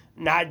run,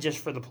 not just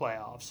for the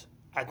playoffs.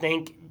 I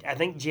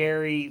think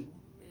Jerry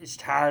is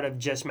tired of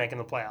just making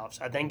the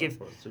playoffs. I think if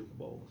for a Super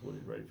Bowl is what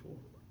he's ready for,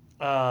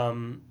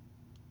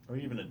 or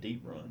even a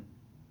deep run.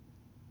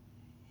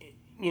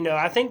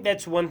 I think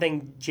that's one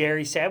thing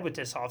Jerry said with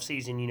this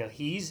offseason.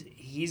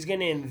 He's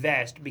going to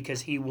invest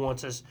because he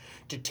wants us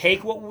to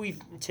take what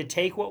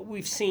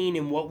we've seen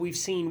and what we've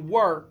seen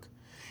work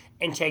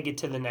and take it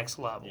to the next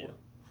level. Yeah.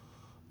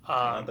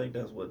 I think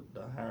that's what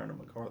the hiring of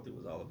McCarthy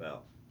was all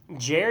about.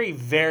 Jerry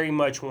very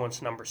much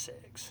wants number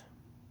 6.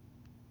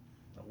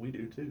 We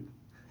do too.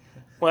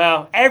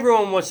 Well,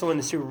 everyone wants to win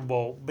the Super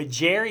Bowl, but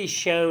Jerry's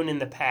shown in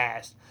the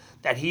past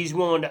that he's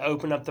willing to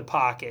open up the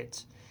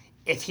pockets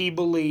if he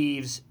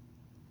believes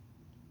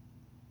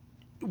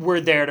we're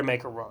there to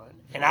make a run.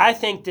 And I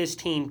think this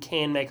team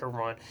can make a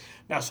run.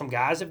 Now, some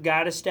guys have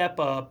got to step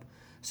up.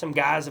 Some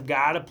guys have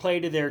got to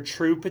play to their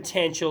true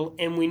potential,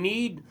 and we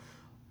need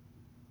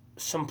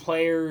some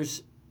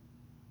players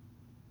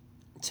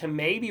to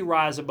maybe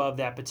rise above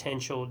that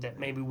potential that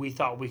maybe we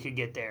thought we could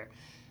get there.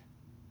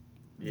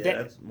 Yeah,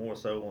 that's more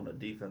so on the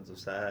defensive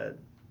side.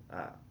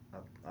 I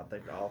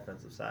think the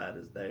offensive side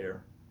is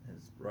there.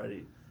 It's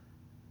ready.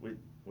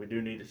 We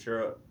do need to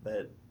shore up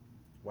that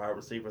wide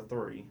receiver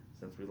 3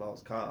 since we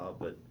lost Cobb,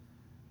 but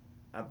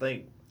I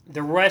think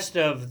the rest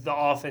of the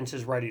offense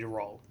is ready to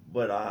roll.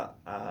 But I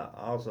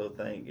also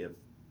think if,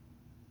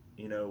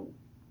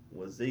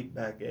 with Zeke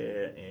back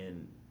there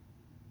and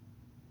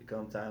it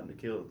comes time to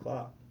kill the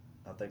clock,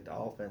 I think the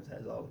offense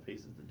has all the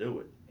pieces to do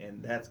it,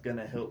 and that's going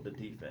to help the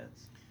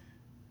defense.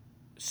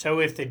 So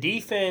if the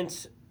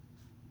defense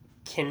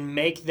can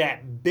make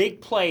that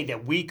big play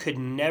that we could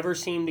never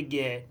seem to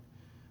get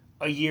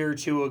a year or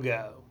two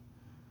ago,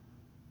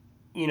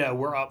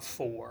 we're up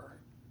 4,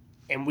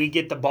 and we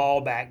get the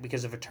ball back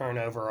because of a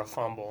turnover or a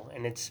fumble,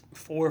 and it's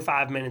 4 or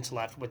 5 minutes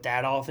left with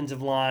that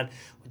offensive line,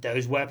 with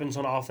those weapons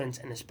on offense,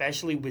 and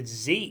especially with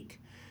Zeke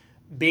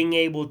being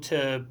able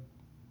to,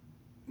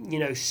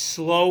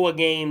 slow a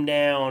game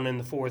down in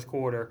the fourth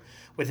quarter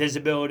with his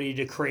ability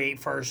to create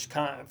first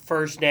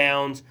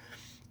downs,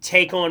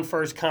 take on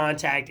first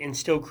contact, and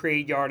still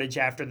create yardage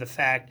after the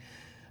fact.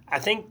 I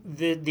think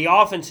the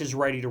offense is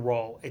ready to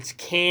roll. It's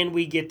can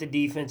we get the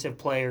defensive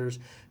players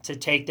to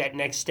take that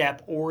next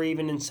step, or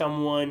even in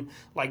someone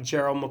like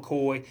Gerald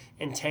McCoy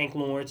and Tank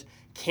Lawrence,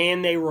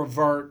 can they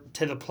revert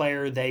to the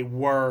player they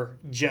were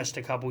just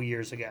a couple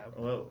years ago?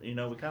 Well, we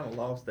kind of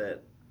lost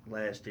that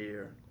last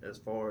year as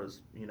far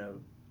as,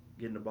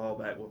 getting the ball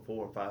back with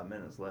 4 or 5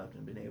 minutes left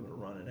and being able to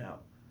run it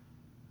out.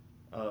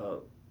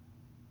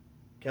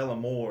 Kellen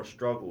Moore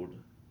struggled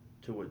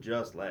to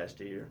adjust last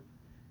year.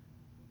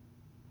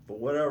 For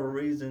whatever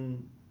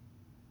reason,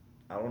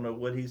 I don't know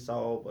what he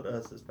saw, but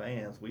us as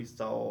fans, we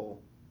saw,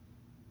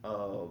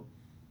 3rd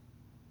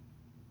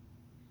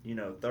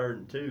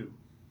and 2,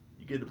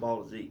 you get the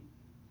ball to Zeke.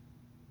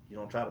 You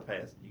don't try to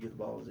pass it. You get the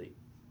ball to Zeke.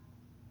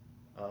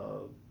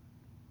 For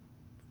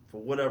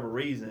whatever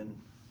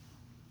reason,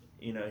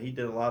 he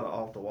did a lot of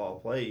off-the-wall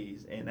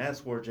plays, and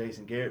that's where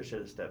Jason Garrett should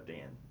have stepped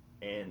in.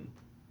 And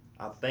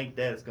I think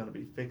that is going to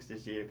be fixed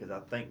this year because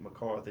I think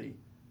McCarthy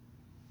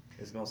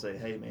is going to say,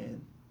 hey,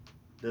 man,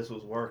 this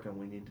was working.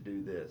 We need to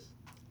do this.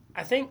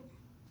 I think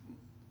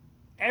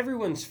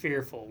everyone's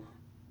fearful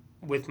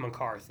with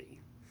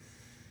McCarthy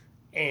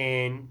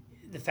and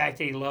the fact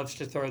that he loves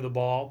to throw the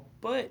ball.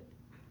 But,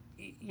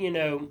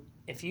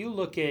 if you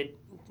look at,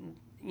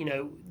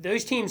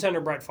 those teams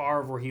under Brett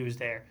Favre where he was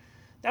there,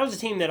 that was a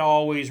team that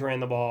always ran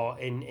the ball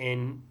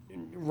and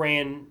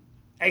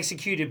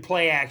executed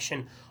play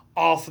action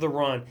off the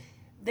run.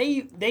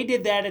 They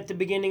did that at the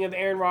beginning of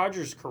Aaron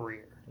Rodgers'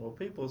 career. Well,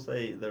 people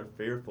say they're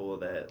fearful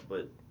of that,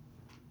 but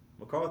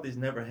McCarthy's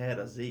never had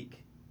a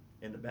Zeke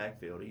in the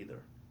backfield either.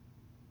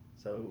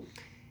 So,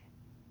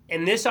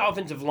 and this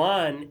offensive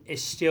line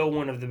is still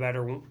one of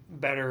the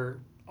better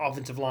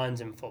offensive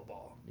lines in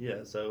football.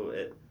 Yeah, so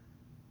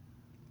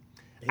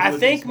I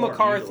think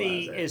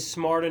McCarthy is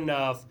smart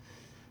enough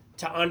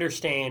to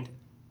understand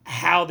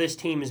how this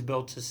team is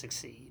built to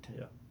succeed.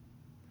 Yeah.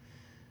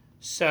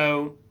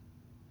 So,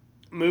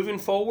 moving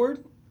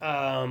forward,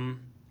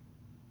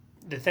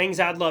 the things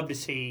I'd love to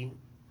see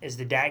is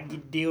the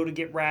Dak deal to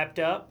get wrapped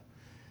up,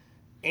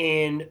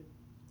 and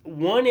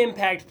one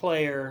impact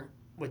player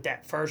with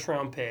that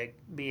first-round pick,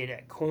 be it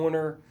at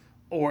corner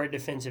or at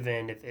defensive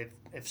end.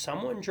 If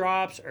someone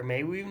drops, or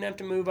maybe we even have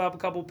to move up a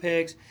couple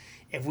picks,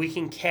 if we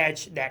can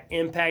catch that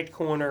impact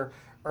corner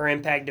or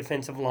impact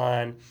defensive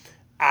line,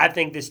 I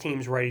think this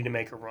team's ready to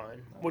make a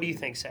run. What do you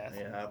think, Seth?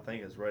 Yeah, I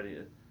think it's ready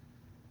to.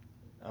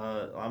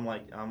 I'm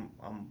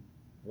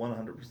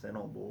 100%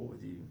 on board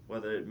with you.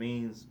 Whether it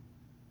means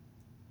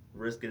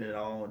risking it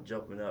all and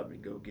jumping up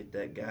and go get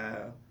that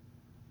guy,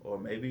 or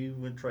maybe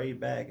even trade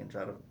back and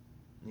try to,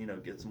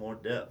 get some more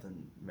depth,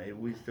 and maybe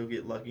we still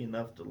get lucky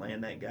enough to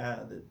land that guy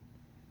that,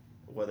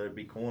 whether it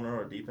be corner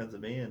or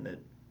defensive end,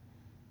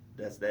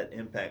 that's that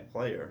impact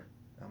player.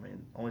 I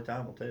mean, only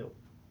time will tell.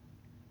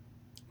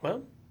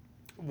 Well,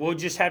 we'll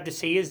just have to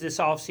see as this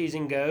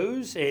offseason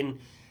goes and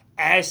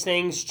as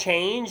things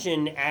change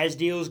and as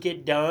deals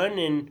get done,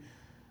 and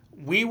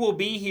we will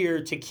be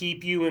here to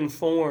keep you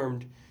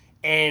informed.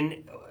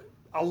 And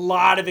a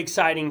lot of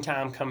exciting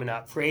time coming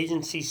up. Free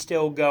agency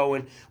still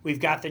going. We've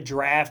got the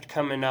draft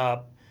coming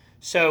up.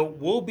 So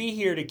we'll be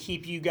here to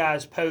keep you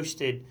guys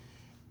posted.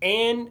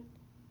 And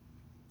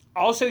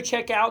also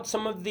check out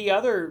some of the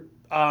other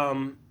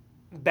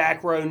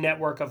back row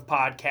network of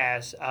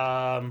podcasts.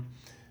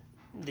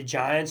 The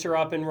Giants are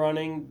up and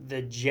running.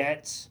 The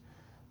Jets,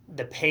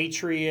 the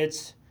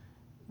Patriots,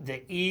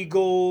 the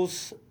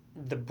Eagles,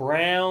 the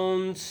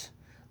Browns,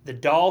 the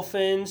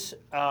Dolphins.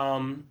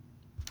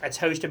 That's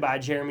hosted by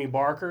Jeremy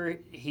Barker.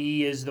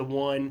 He is the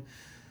one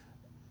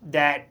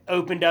that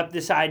opened up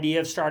this idea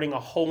of starting a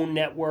whole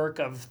network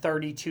of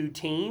 32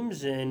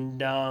 teams.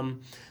 And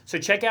so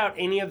check out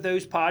any of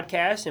those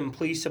podcasts and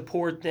please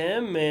support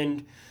them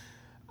and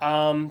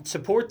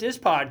support this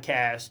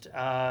podcast.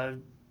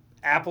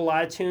 Apple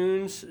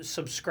iTunes,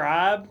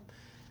 subscribe,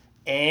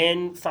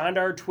 and find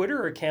our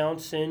Twitter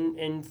accounts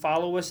and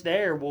follow us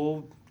there.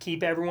 We'll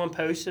keep everyone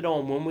posted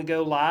on when we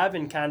go live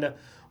and kind of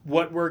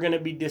what we're going to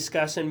be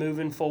discussing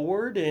moving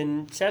forward.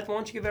 And Seth, why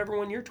don't you give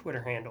everyone your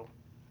Twitter handle?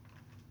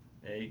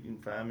 Yeah, you can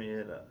find me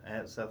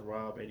at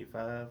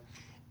SethRob85.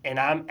 And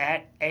I'm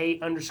at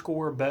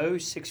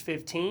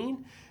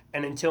 @A_Bo615.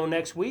 And until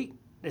next week,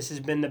 this has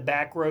been the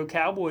Back Row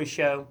Cowboys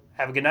Show.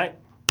 Have a good night.